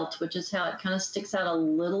extended welt, which is how it kind of sticks out a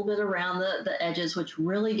little bit around the edges, which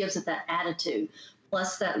really gives it that attitude,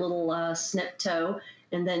 plus that little snip toe.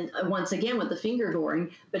 And then once again with the finger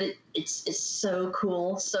goring, but it's so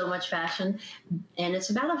cool, so much fashion. And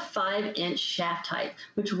it's about a 5-inch shaft height,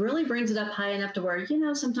 which really brings it up high enough to where,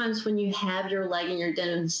 sometimes when you have your leg in your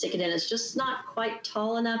denim and stick it in, it's just not quite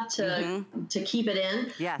tall enough to keep it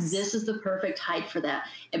in. Yes. This is the perfect height for that.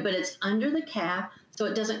 But it's under the calf, so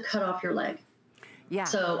it doesn't cut off your leg. Yeah.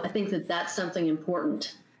 So I think that's something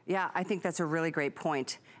important. Yeah, I think that's a really great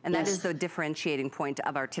point. And that is the differentiating point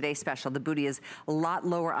of our today's special. The booty is a lot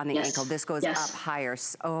lower on the ankle. This goes up higher.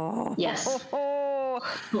 Oh. Yes.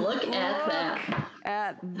 Look at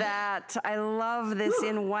that. I love this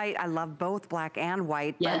in white. I love both black and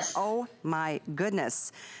white. Yes. But oh my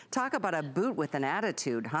goodness. Talk about a boot with an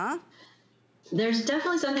attitude, huh? There's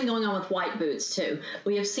definitely something going on with white boots too.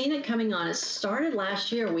 We have seen it coming on. It started last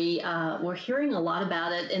year. We're hearing a lot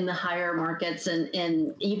about it in the higher markets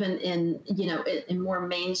and even in, you know, in more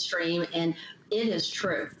mainstream. And it is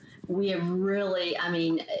true. We have really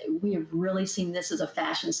seen this as a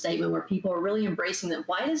fashion statement where people are really embracing that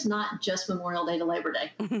white is not just Memorial Day to Labor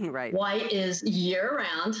Day. Right. White is year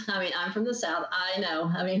round. I mean, I'm from the South. I know.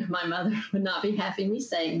 I mean, my mother would not be happy me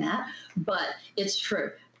saying that, but it's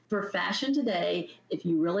true. For fashion today, if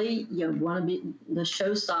you really want to be the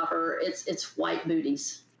showstopper, it's white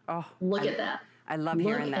booties. Oh, look at that! I love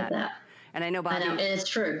hearing that. And I know, Bobby, and it's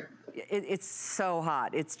true. It's so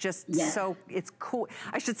hot. It's just so, it's cool.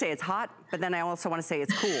 I should say it's hot, but then I also want to say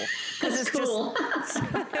it's cool. Because it's cool.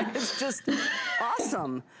 It's just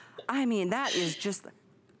awesome. I mean, that is just...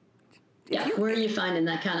 Yeah, where are you finding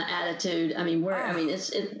that kind of attitude? I mean,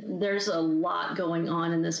 there's a lot going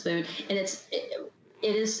on in this boot, and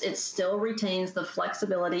it still retains the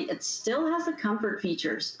flexibility. It still has the comfort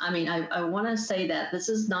features. I mean, I want to say that this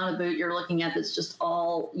is not a boot you're looking at that's just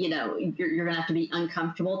all, you're going to have to be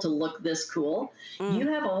uncomfortable to look this cool. You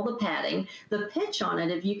have all the padding. The pitch on it,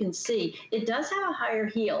 if you can see, it does have a higher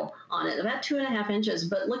heel on it, about 2.5 inches,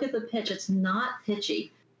 but look at the pitch. It's not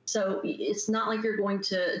pitchy. So it's not like you're going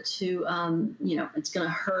to it's going to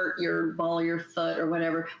hurt your ball of your foot or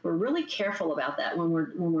whatever. We're really careful about that when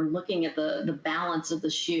we're looking at the balance of the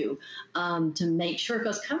shoe to make sure,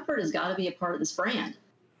 because comfort has got to be a part of this brand,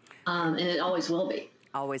 and it always will be.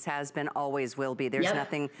 Always has been, always will be. There's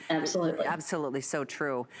nothing. Absolutely so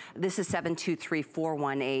true. This is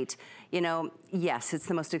 723418. Yes, it's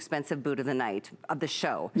the most expensive boot of the night, of the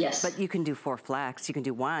show. Yes. But you can do 4 flex. You can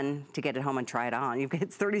do 1 to get it home and try it on.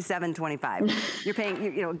 It's $37.25. You're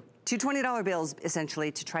paying, 2 $20 bills,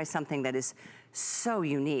 essentially, to try something that is so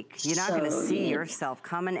unique. You're not going to see yourself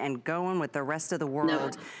coming and going with the rest of the world.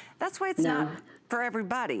 No. That's why it's not for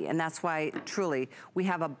everybody, and that's why, truly, we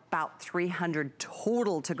have about 300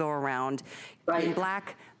 total to go around. Right. In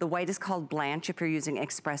black, the white is called Blanche if you're using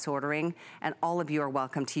express ordering, and all of you are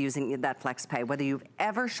welcome to using that flex pay, whether you've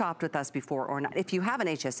ever shopped with us before or not. If you have an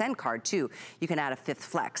HSN card, too, you can add a 5th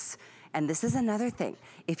flex. And this is another thing.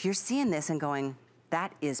 If you're seeing this and going,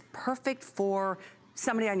 that is perfect for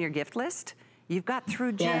somebody on your gift list, you've got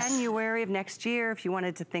through January of next year if you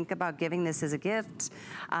wanted to think about giving this as a gift,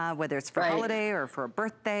 whether it's for a holiday or for a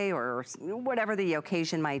birthday or whatever the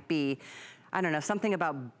occasion might be. I don't know, something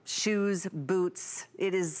about shoes, boots,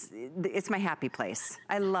 it's my happy place.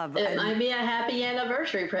 I love it. It might be a happy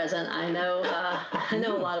anniversary present. I know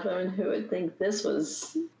a lot of women who would think this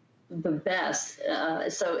was the best.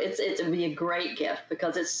 So it'd be a great gift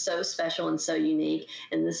because it's so special and so unique.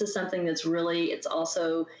 And this is something that's really, it's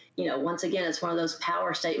also, once again, it's one of those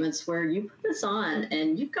power statements where you put this on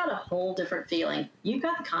and you've got a whole different feeling. You've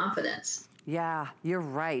got the confidence. Yeah, you're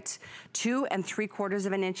right. 2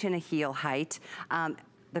 3/4 inch in a heel height.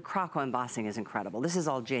 The Croco embossing is incredible. This is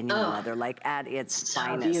all genuine leather, like at its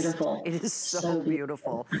finest. Beautiful. It is so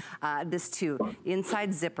beautiful. This too,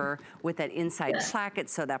 inside zipper with that inside placket,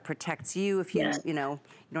 so that protects you if you, you don't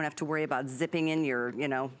have to worry about zipping in your,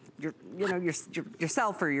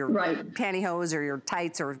 yourself or your pantyhose or your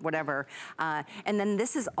tights or whatever. And then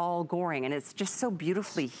this is all goring, and it's just so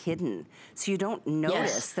beautifully hidden, so you don't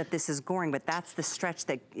notice that this is goring. But that's the stretch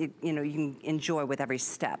that you can enjoy with every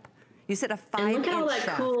step. You said a 5-inch shaft. Look at all that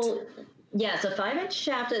cool, it's a 5-inch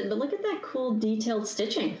shaft, but look at that cool detailed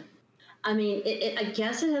stitching. I mean, I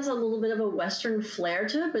guess it has a little bit of a Western flair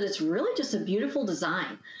to it, but it's really just a beautiful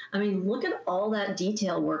design. I mean, look at all that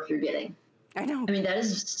detail work you're getting. I know. I mean, that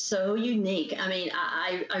is so unique. I mean,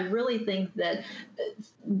 I really think that,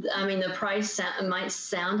 the price might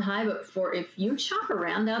sound high, but if you shop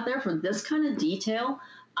around out there for this kind of detail,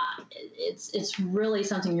 it's really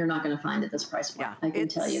something you're not going to find at this price point. I can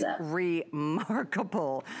tell you that.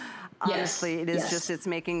 Remarkable. Honestly, it is just, it's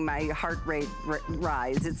making my heart rate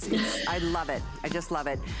rise. I love it. I just love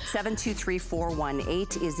it.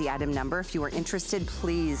 723418 is the item number. If you are interested,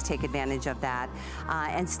 please take advantage of that.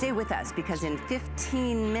 And stay with us, because in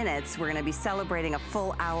 15 minutes, we're going to be celebrating a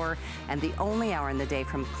full hour and the only hour in the day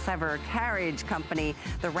from Clever Carriage Company.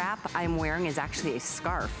 The wrap I'm wearing is actually a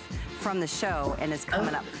scarf from the show and is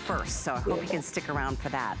coming up first, so I hope you can stick around for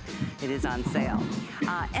that. It is on sale.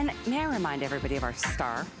 And may I remind everybody of our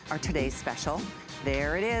star, our today's special.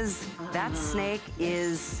 There it is. That snake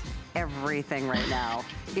is everything right now.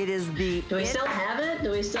 It is the... Do we still have it?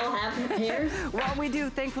 Do we still have it here? Well, we do,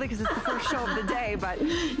 thankfully, because it's the first show of the day, but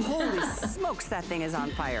holy smokes, that thing is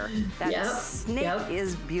on fire. That snake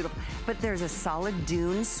is beautiful. But there's a solid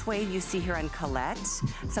dune suede you see here on Colette.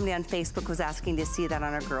 Somebody on Facebook was asking to see that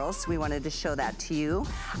on our girls, so we wanted to show that to you.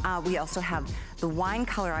 We also have the wine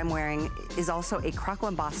color I'm wearing is also a croco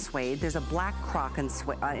embossed suede. There's a black croc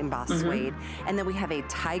embossed suede. And then we have a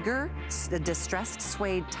tiger, a distressed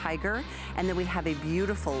suede tiger. And then we have a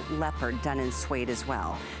beautiful leopard done in suede as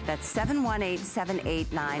well. That's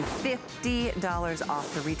 718789, $50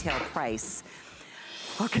 off the retail price.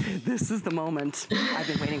 Okay, this is the moment I've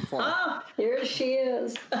been waiting for. Oh, here she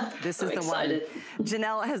is. This is the one.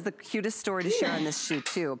 Janelle has the cutest story to share on this shoe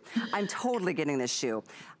too. I'm totally getting this shoe.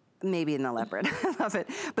 Maybe in the leopard. I love it.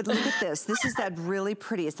 But look at this. This is that really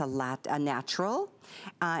pretty, it's a natural.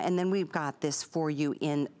 And then we've got this for you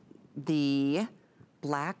in the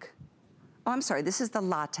black. Oh, I'm sorry, this is the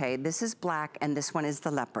latte. This is black, and this one is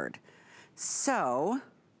the leopard. So,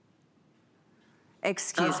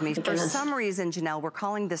 excuse me, for some reason, Janelle, we're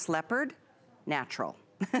calling this leopard natural.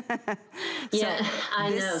 Yeah, I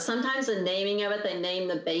know. Sometimes the naming of it, they name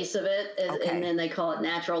the base of it, and then they call it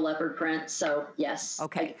natural leopard print. So yes.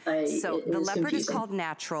 Okay. So the leopard is called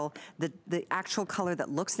natural. The actual color that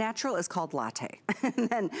looks natural is called latte. And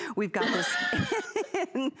then we've got this.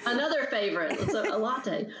 Another favorite. It's a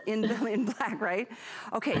latte. in black, right?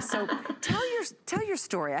 Okay. So tell your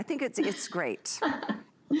story. I think it's great.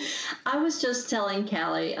 I was just telling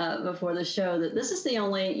Callie before the show that this is the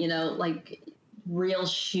only, real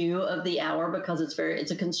shoe of the hour because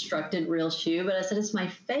it's a constructed real shoe, but I said it's my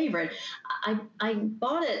favorite. I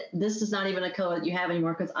bought it. This is not even a color that you have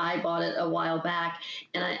anymore because I bought it a while back,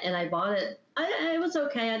 and I bought it. It was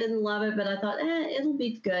okay. I didn't love it, but I thought, it'll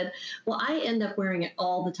be good. Well, I end up wearing it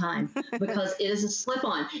all the time because it is a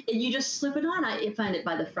slip-on. And you just slip it on. I find it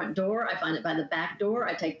by the front door. I find it by the back door.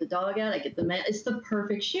 I take the dog out. I get the man. It's the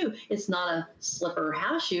perfect shoe. It's not a slipper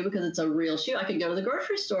house shoe because it's a real shoe. I could go to the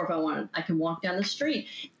grocery store if I wanted. I can walk down the street.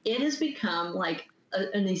 It has become like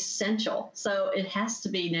an essential. So it has to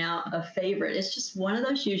be now a favorite. It's just one of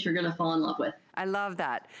those shoes you're going to fall in love with. I love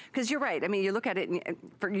that. Because you're right. I mean, you look at it, and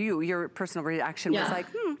for you, your personal reaction was like,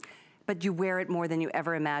 but you wear it more than you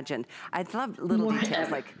ever imagined. I love little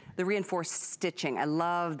details like the reinforced stitching. I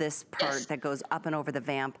love this part that goes up and over the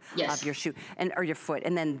vamp of your shoe or your foot.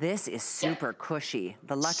 And then this is super cushy.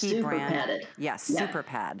 The Lucky brand. Padded. Yes, super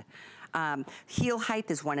pad. Heel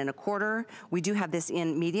height is 1 1/4. We do have this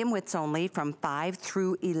in medium widths only from 5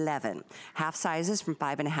 through 11. Half sizes from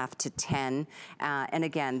 5 1/2 to 10. And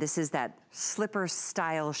again, this is that slipper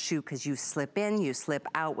style shoe because you slip in, you slip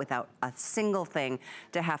out without a single thing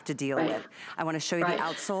to have to deal with. I want to show you the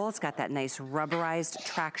outsole. It's got that nice rubberized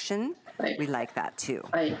traction. We like that too.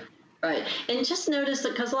 Right. And just notice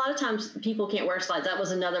that because a lot of times people can't wear slides. That was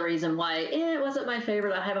another reason why it wasn't my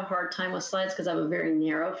favorite. I have a hard time with slides because I have a very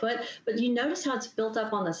narrow foot. But you notice how it's built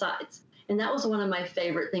up on the sides. And that was one of my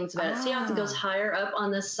favorite things about it. See how it goes higher up on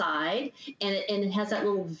the side and it has that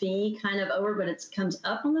little V kind of over, but it comes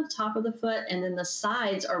up on the top of the foot and then the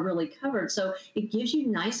sides are really covered. So it gives you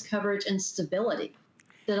nice coverage and stability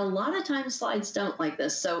that a lot of times slides don't like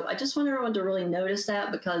this. So I just want everyone to really notice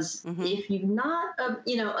that because if you've not,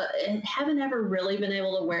 haven't ever really been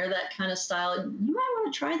able to wear that kind of style, you might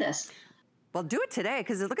want to try this. Well, do it today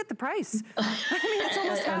because look at the price. I mean, it's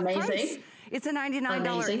almost half price. It's a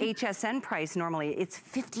 $99 HSN price normally. It's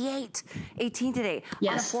 $58.18 today.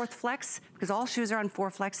 On a 4th flex, because all shoes are on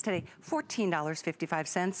 4 flex today,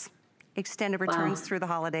 $14.55. Extended returns through the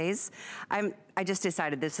holidays. I just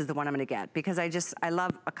decided this is the one I'm gonna get because I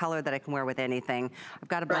love a color that I can wear with anything. I've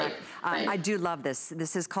got a black, I do love this.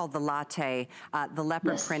 This is called the latte. The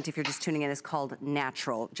leopard print, if you're just tuning in, is called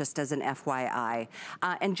natural, just as an FYI.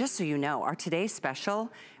 And just so you know, our today's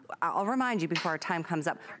special, I'll remind you before our time comes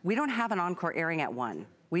up, we don't have an encore airing at 1.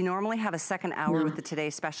 We normally have a second hour with the Today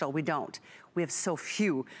Special. We don't. We have so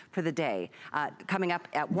few for the day. Coming up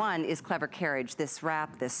at 1 is Clever Carriage, this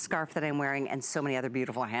wrap, this scarf that I'm wearing, and so many other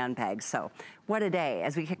beautiful handbags. So what a day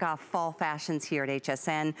as we kick off fall fashions here at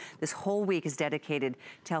HSN. This whole week is dedicated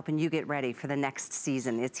to helping you get ready for the next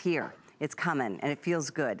season. It's here. It's coming, and it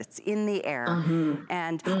feels good. It's in the air.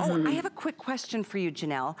 And, I have a quick question for you,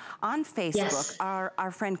 Janelle. On Facebook,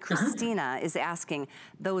 our friend Christina is asking,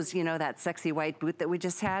 those, that sexy white boot that we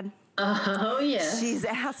just had? Oh, yes. She's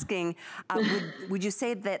asking, would you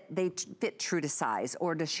say that they fit true to size,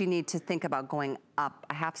 or does she need to think about going up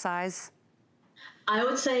a half size? I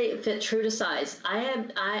would say fit true to size.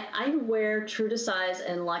 I wear true to size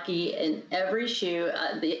and Lucky in every shoe.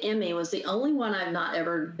 The Emmy was the only one I've not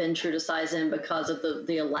ever been true to size in because of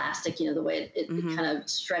the elastic, you know, the way it kind of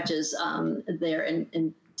stretches there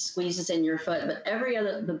and squeezes in your foot. But every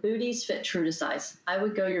other, the booties fit true to size. I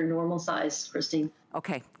would go your normal size, Christine.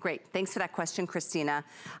 Okay, great. Thanks for that question, Christina.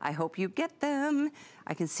 I hope you get them.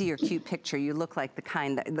 I can see your cute picture. You look like the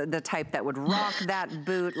kind that, the type that would rock that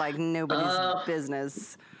boot like nobody's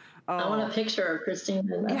business. Oh. I want a picture of Christine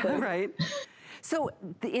in that boot. Right. So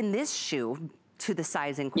in this shoe, to the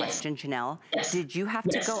sizing question, Janelle, did you have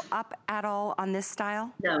to go up at all on this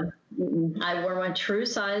style? No, I wore my true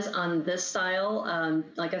size on this style.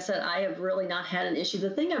 Like I said, I have really not had an issue. The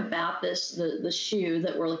thing about this, the shoe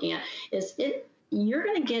that we're looking at, is you're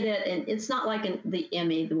going to get it, and it's not like the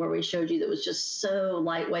Emmy where we showed you that was just so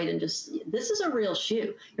lightweight and just, this is a real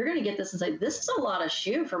shoe. You're going to get this and say, this is a lot of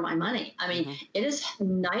shoe for my money. I mean, it is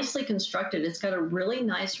nicely constructed. It's got a really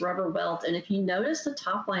nice rubber belt. And if you notice the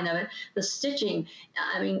top line of it, the stitching,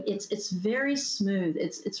 I mean, it's very smooth.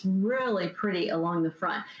 It's really pretty along the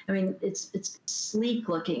front. I mean, it's sleek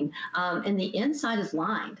looking. And the inside is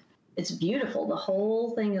lined. It's beautiful. The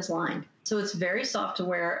whole thing is lined. So it's very soft to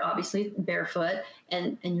wear, obviously barefoot,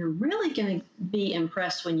 and you're really going to be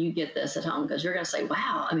impressed when you get this at home, because you're going to say,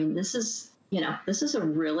 wow, I mean, this is a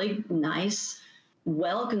really nice,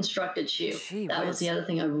 well-constructed shoe. That was the other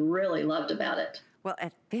thing I really loved about it. Well,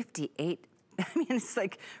 at $58, I mean, it's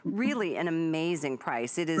like really an amazing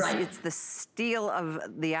price. It is, it's the steal of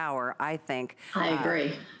the hour, I think. I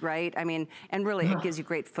agree. Right? I mean, and really it gives you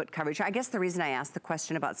great foot coverage. I guess the reason I asked the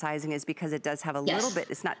question about sizing is because it does have a little bit,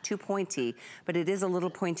 it's not too pointy, but it is a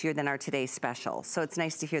little pointier than our today's special. So it's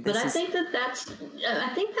nice to hear this. But I think that's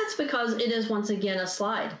because it is, once again, a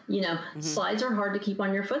slide. You know, slides are hard to keep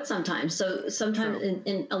on your foot sometimes. So sometimes,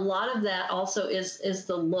 and a lot of that also is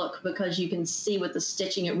the look, because you can see with the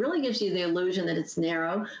stitching, it really gives you the illusion that it's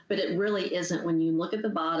narrow, but it really isn't. When you look at the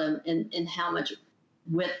bottom and how much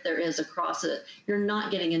width there is across it, you're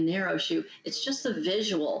not getting a narrow shoe. It's just the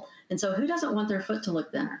visual. And so who doesn't want their foot to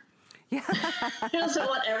look thinner? Yeah. Who doesn't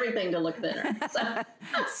want everything to look thinner? So,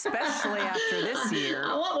 especially after this year.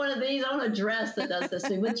 I want one of these. I want a dress that does this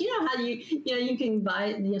thing. But you know how you can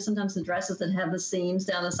buy, sometimes the dresses that have the seams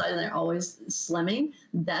down the side and they're always slimming.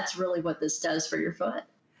 That's really what this does for your foot.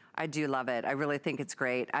 I do love it. I really think it's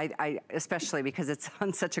great. I especially because it's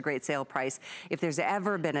on such a great sale price. If there's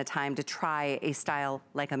ever been a time to try a style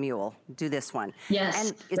like a mule, do this one. Yes,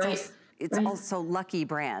 and it's also Lucky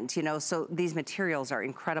brand, you know, so these materials are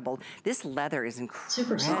incredible. This leather is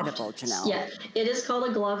incredible, Janelle. Yeah, it is called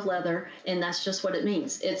a glove leather, and that's just what it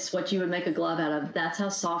means. It's what you would make a glove out of. That's how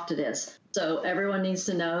soft it is. So everyone needs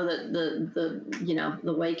to know that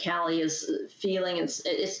the way Callie is feeling,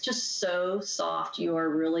 it's just so soft. You are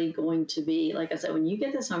really going to be, like I said, when you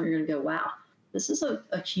get this home, you're going to go, wow. This is a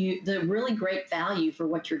really great value for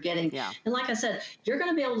what you're getting. Yeah. And like I said, you're going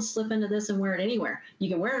to be able to slip into this and wear it anywhere. You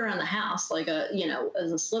can wear it around the house like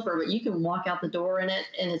as a slipper, but you can walk out the door in it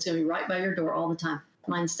and it's going to be right by your door all the time.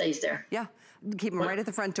 Mine stays there. Yeah. Keep them right at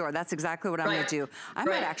the front door. That's exactly what I'm going to do. I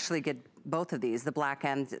might actually get both of these, the black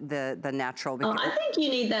and the natural. Oh, I think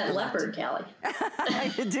you need that leopard, Callie.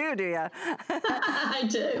 You do you? I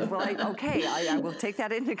do. Well, I will take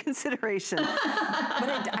that into consideration.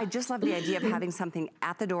 But I just love the idea of having something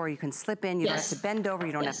at the door. You can slip in. You don't have to bend over.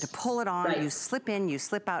 You don't have to pull it on. You slip in, you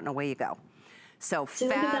slip out, and away you go. So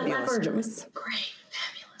fabulous. Great.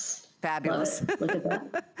 Fabulous. Look at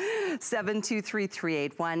that.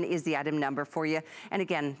 723381 is the item number for you. And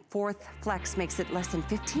again, Fourth Flex makes it less than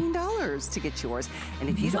 $15 to get yours. And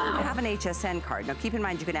if you don't have an HSN card, now keep in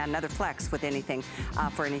mind you can add another Flex with anything,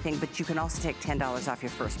 for anything, but you can also take $10 off your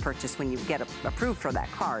first purchase when you get approved for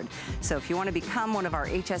that card. So if you want to become one of our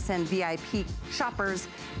HSN VIP shoppers,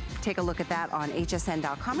 take a look at that on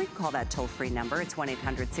hsn.com. You can call that toll-free number. It's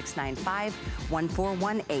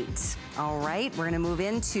 1-800-695-1418. All right, we're going to move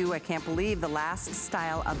into, I can't believe, the last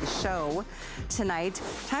style of the show tonight.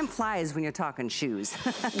 Time flies when you're talking shoes.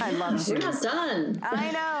 I love shoes. We're not done.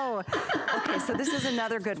 I know. Okay, so this is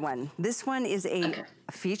another good one. This one is a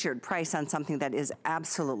featured price on something that is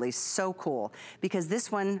absolutely so cool, because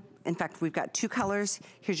this one, in fact, we've got two colors.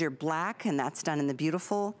 Here's your black, and that's done in the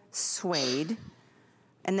beautiful suede.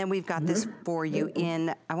 And then we've got this for you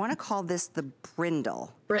in, I want to call this the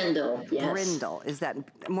brindle. Brindle, yes. Brindle. Is that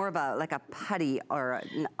more of like a putty or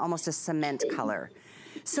almost a cement color?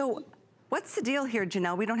 So what's the deal here,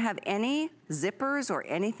 Janelle? We don't have any zippers or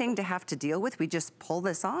anything to have to deal with. We just pull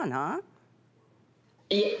this on, huh?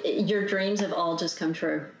 Your dreams have all just come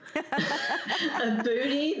true. A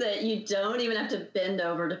booty that you don't even have to bend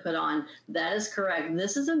over to put on. That is correct.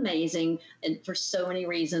 This is amazing, and for so many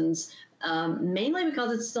reasons. Mainly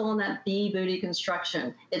because it's still in that B booty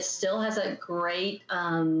construction. It still has a great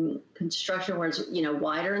construction where it's, you know,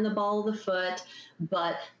 wider in the ball of the foot.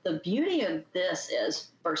 But the beauty of this is,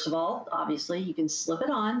 first of all, obviously you can slip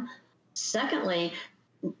it on. Secondly,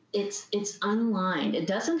 it's unlined. It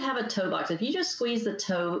doesn't have a toe box. If you just squeeze the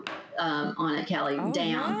toe on it, Callie,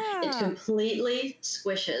 down, it completely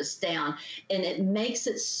squishes down, and it makes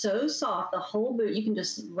it so soft. The whole boot, you can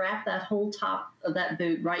just wrap that whole top of that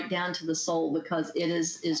boot right down to the sole because it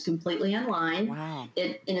is completely unlined. Wow.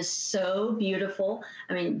 It is so beautiful.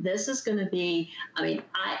 I mean, this is going to be, I mean,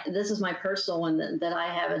 this is my personal one that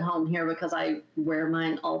I have at home here because I wear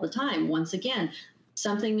mine all the time. Once again,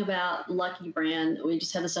 something about Lucky Brand. We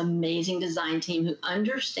just have this amazing design team who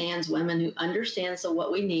understands women, who understands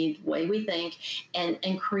what we need, the way we think,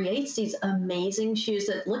 and creates these amazing shoes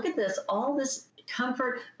that, look at this, all this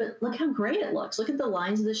comfort, but look how great it looks. Look at the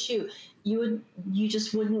lines of the shoe. You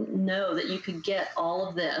just wouldn't know that you could get all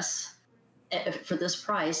of this for this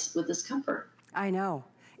price with this comfort. I know.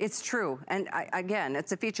 It's true. And again,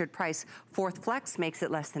 it's a featured price. Fourth Flex makes it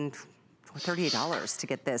less than $38 to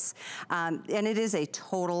get this. And it is a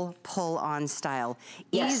total pull-on style.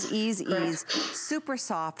 Ease, ease, ease. Super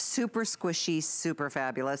soft, super squishy, super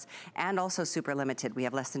fabulous, and also super limited. We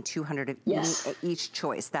have less than 200 of each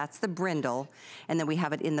choice. That's the brindle, and then we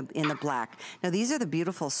have it in the black. Now these are the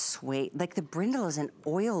beautiful suede. Like the brindle is an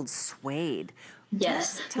oiled suede.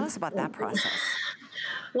 Yes. Tell us about that process.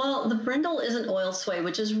 Well, the brindle is an oil suede,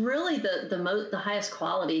 which is really the highest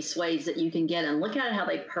quality suedes that you can get. And look at how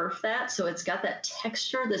they perf that. So it's got that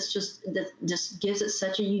texture that just gives it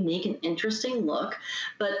such a unique and interesting look.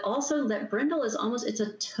 But also that brindle is almost, it's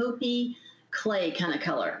a taupey clay kind of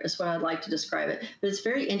color is what I'd like to describe it. But it's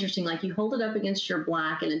very interesting. Like you hold it up against your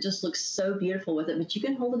black and it just looks so beautiful with it, but you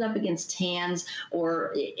can hold it up against tans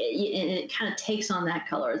or it kind of takes on that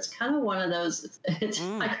color. It's kind of one of those,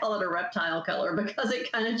 I call it a reptile color because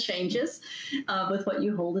it kind of changes with what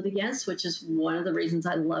you hold it against, which is one of the reasons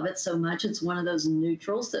I love it so much. It's one of those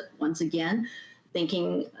neutrals that, once again,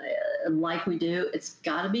 thinking like we do, it's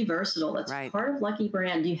got to be versatile. That's part of Lucky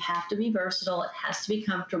Brand. You have to be versatile. It has to be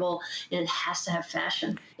comfortable, and it has to have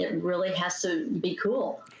fashion. It really has to be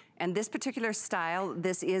cool. And this particular style,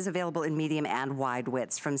 this is available in medium and wide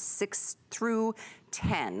widths from 6 through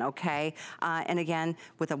 10, okay? And again,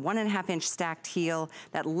 with a 1.5-inch stacked heel,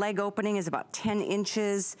 that leg opening is about 10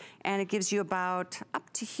 inches, and it gives you about, up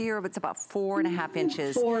to here, it's about 4.5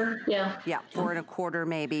 inches. 4, yeah. Yeah, 4.25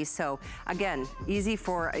 maybe. So again, easy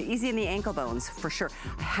in the ankle bones, for sure.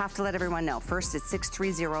 I have to let everyone know, first it's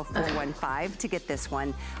 630-415 to get this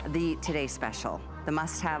one, the Today Special. The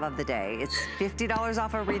must-have of the day. It's $50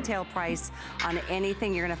 off a retail price on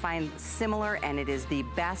anything you're gonna find similar, and it is the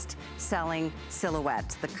best-selling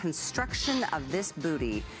silhouette. The construction of this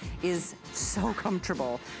booty is so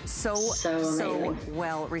comfortable, so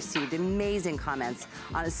well received. Amazing comments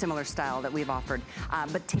on a similar style that we've offered.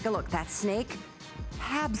 But take a look, that snake,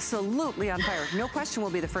 absolutely on fire. No question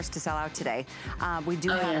we'll be the first to sell out today. We do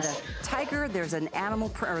have the tiger, there's an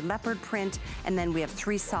animal or leopard print, and then we have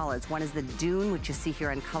 3 solids. One is the dune, which you see here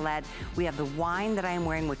in Colette. We have the wine that I am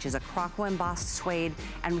wearing, which is a croco embossed suede,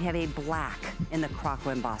 and we have a black in the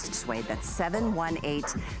croco embossed suede. That's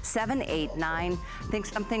 718-789. I think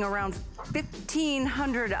something around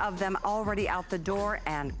 1,500 of them already out the door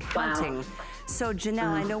and counting. Wow. So Janelle,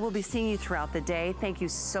 I know we'll be seeing you throughout the day. Thank you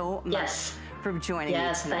so much for joining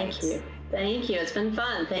me tonight. Thank you. Thank you. It's been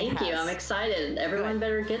fun. Thank you. I'm excited. Everyone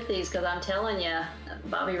better get these because I'm telling you,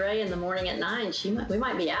 Bobby Ray in the morning at 9, we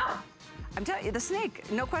might be out. I'm telling you, the snake,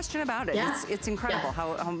 no question about it. Yeah. It's incredible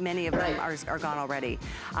how many of them are gone already.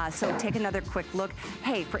 So take another quick look.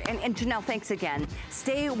 Hey, and Janelle, thanks again.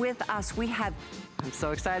 Stay with us. We have, I'm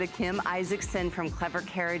so excited, Kim Isaacson from Clever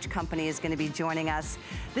Carriage Company is going to be joining us.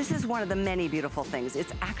 This is one of the many beautiful things.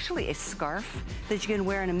 It's actually a scarf that you can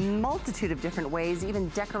wear in a multitude of different ways, even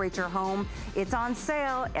decorate your home. It's on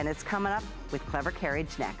sale, and it's coming up with Clever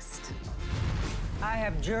Carriage next. I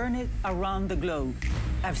have journeyed around the globe.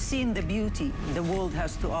 I've seen the beauty the world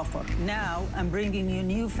has to offer. Now I'm bringing you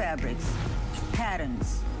new fabrics,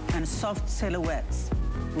 patterns, and soft silhouettes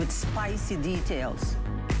with spicy details.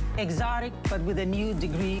 Exotic, but with a new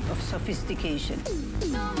degree of sophistication.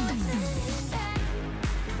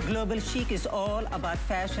 Global Chic is all about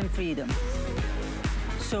fashion freedom.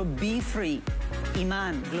 So be free.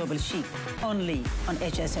 Iman Global Chic, only on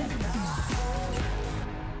HSN.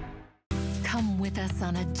 Come with with us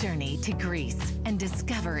on a journey to Greece and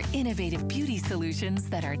discover innovative beauty solutions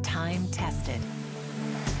that are time-tested.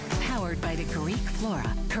 Powered by the Greek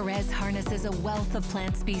flora, Carez harnesses a wealth of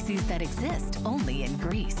plant species that exist only in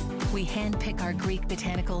Greece. We handpick our Greek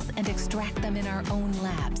botanicals and extract them in our own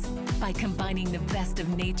labs. By combining the best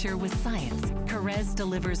of nature with science, Carez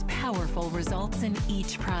delivers powerful results in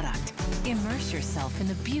each product. Immerse yourself in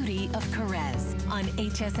the beauty of Carez on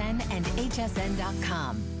HSN and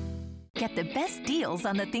hsn.com. Get the best deals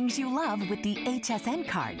on the things you love with the HSN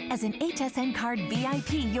card. As an HSN card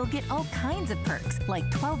VIP, you'll get all kinds of perks, like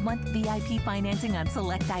 12-month VIP financing on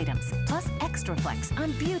select items, plus extra flex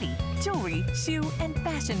on beauty, jewelry, shoe, and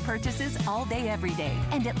fashion purchases all day, every day.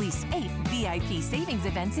 And at least 8 VIP savings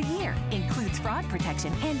events a year. Includes fraud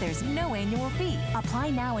protection, and there's no annual fee. Apply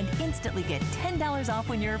now and instantly get $10 off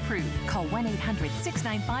when you're approved. Call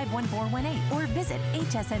 1-800-695-1418 or visit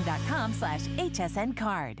hsn.com/HSN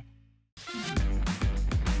card.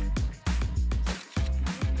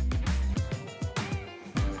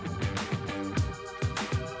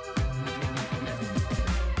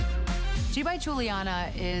 G by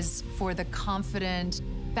Giuliana is for the confident,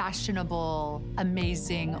 fashionable,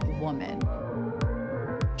 amazing woman.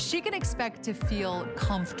 She can expect to feel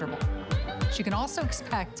comfortable. She can also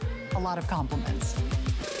expect a lot of compliments.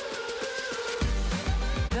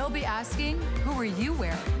 They'll be asking, who are you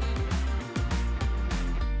wearing?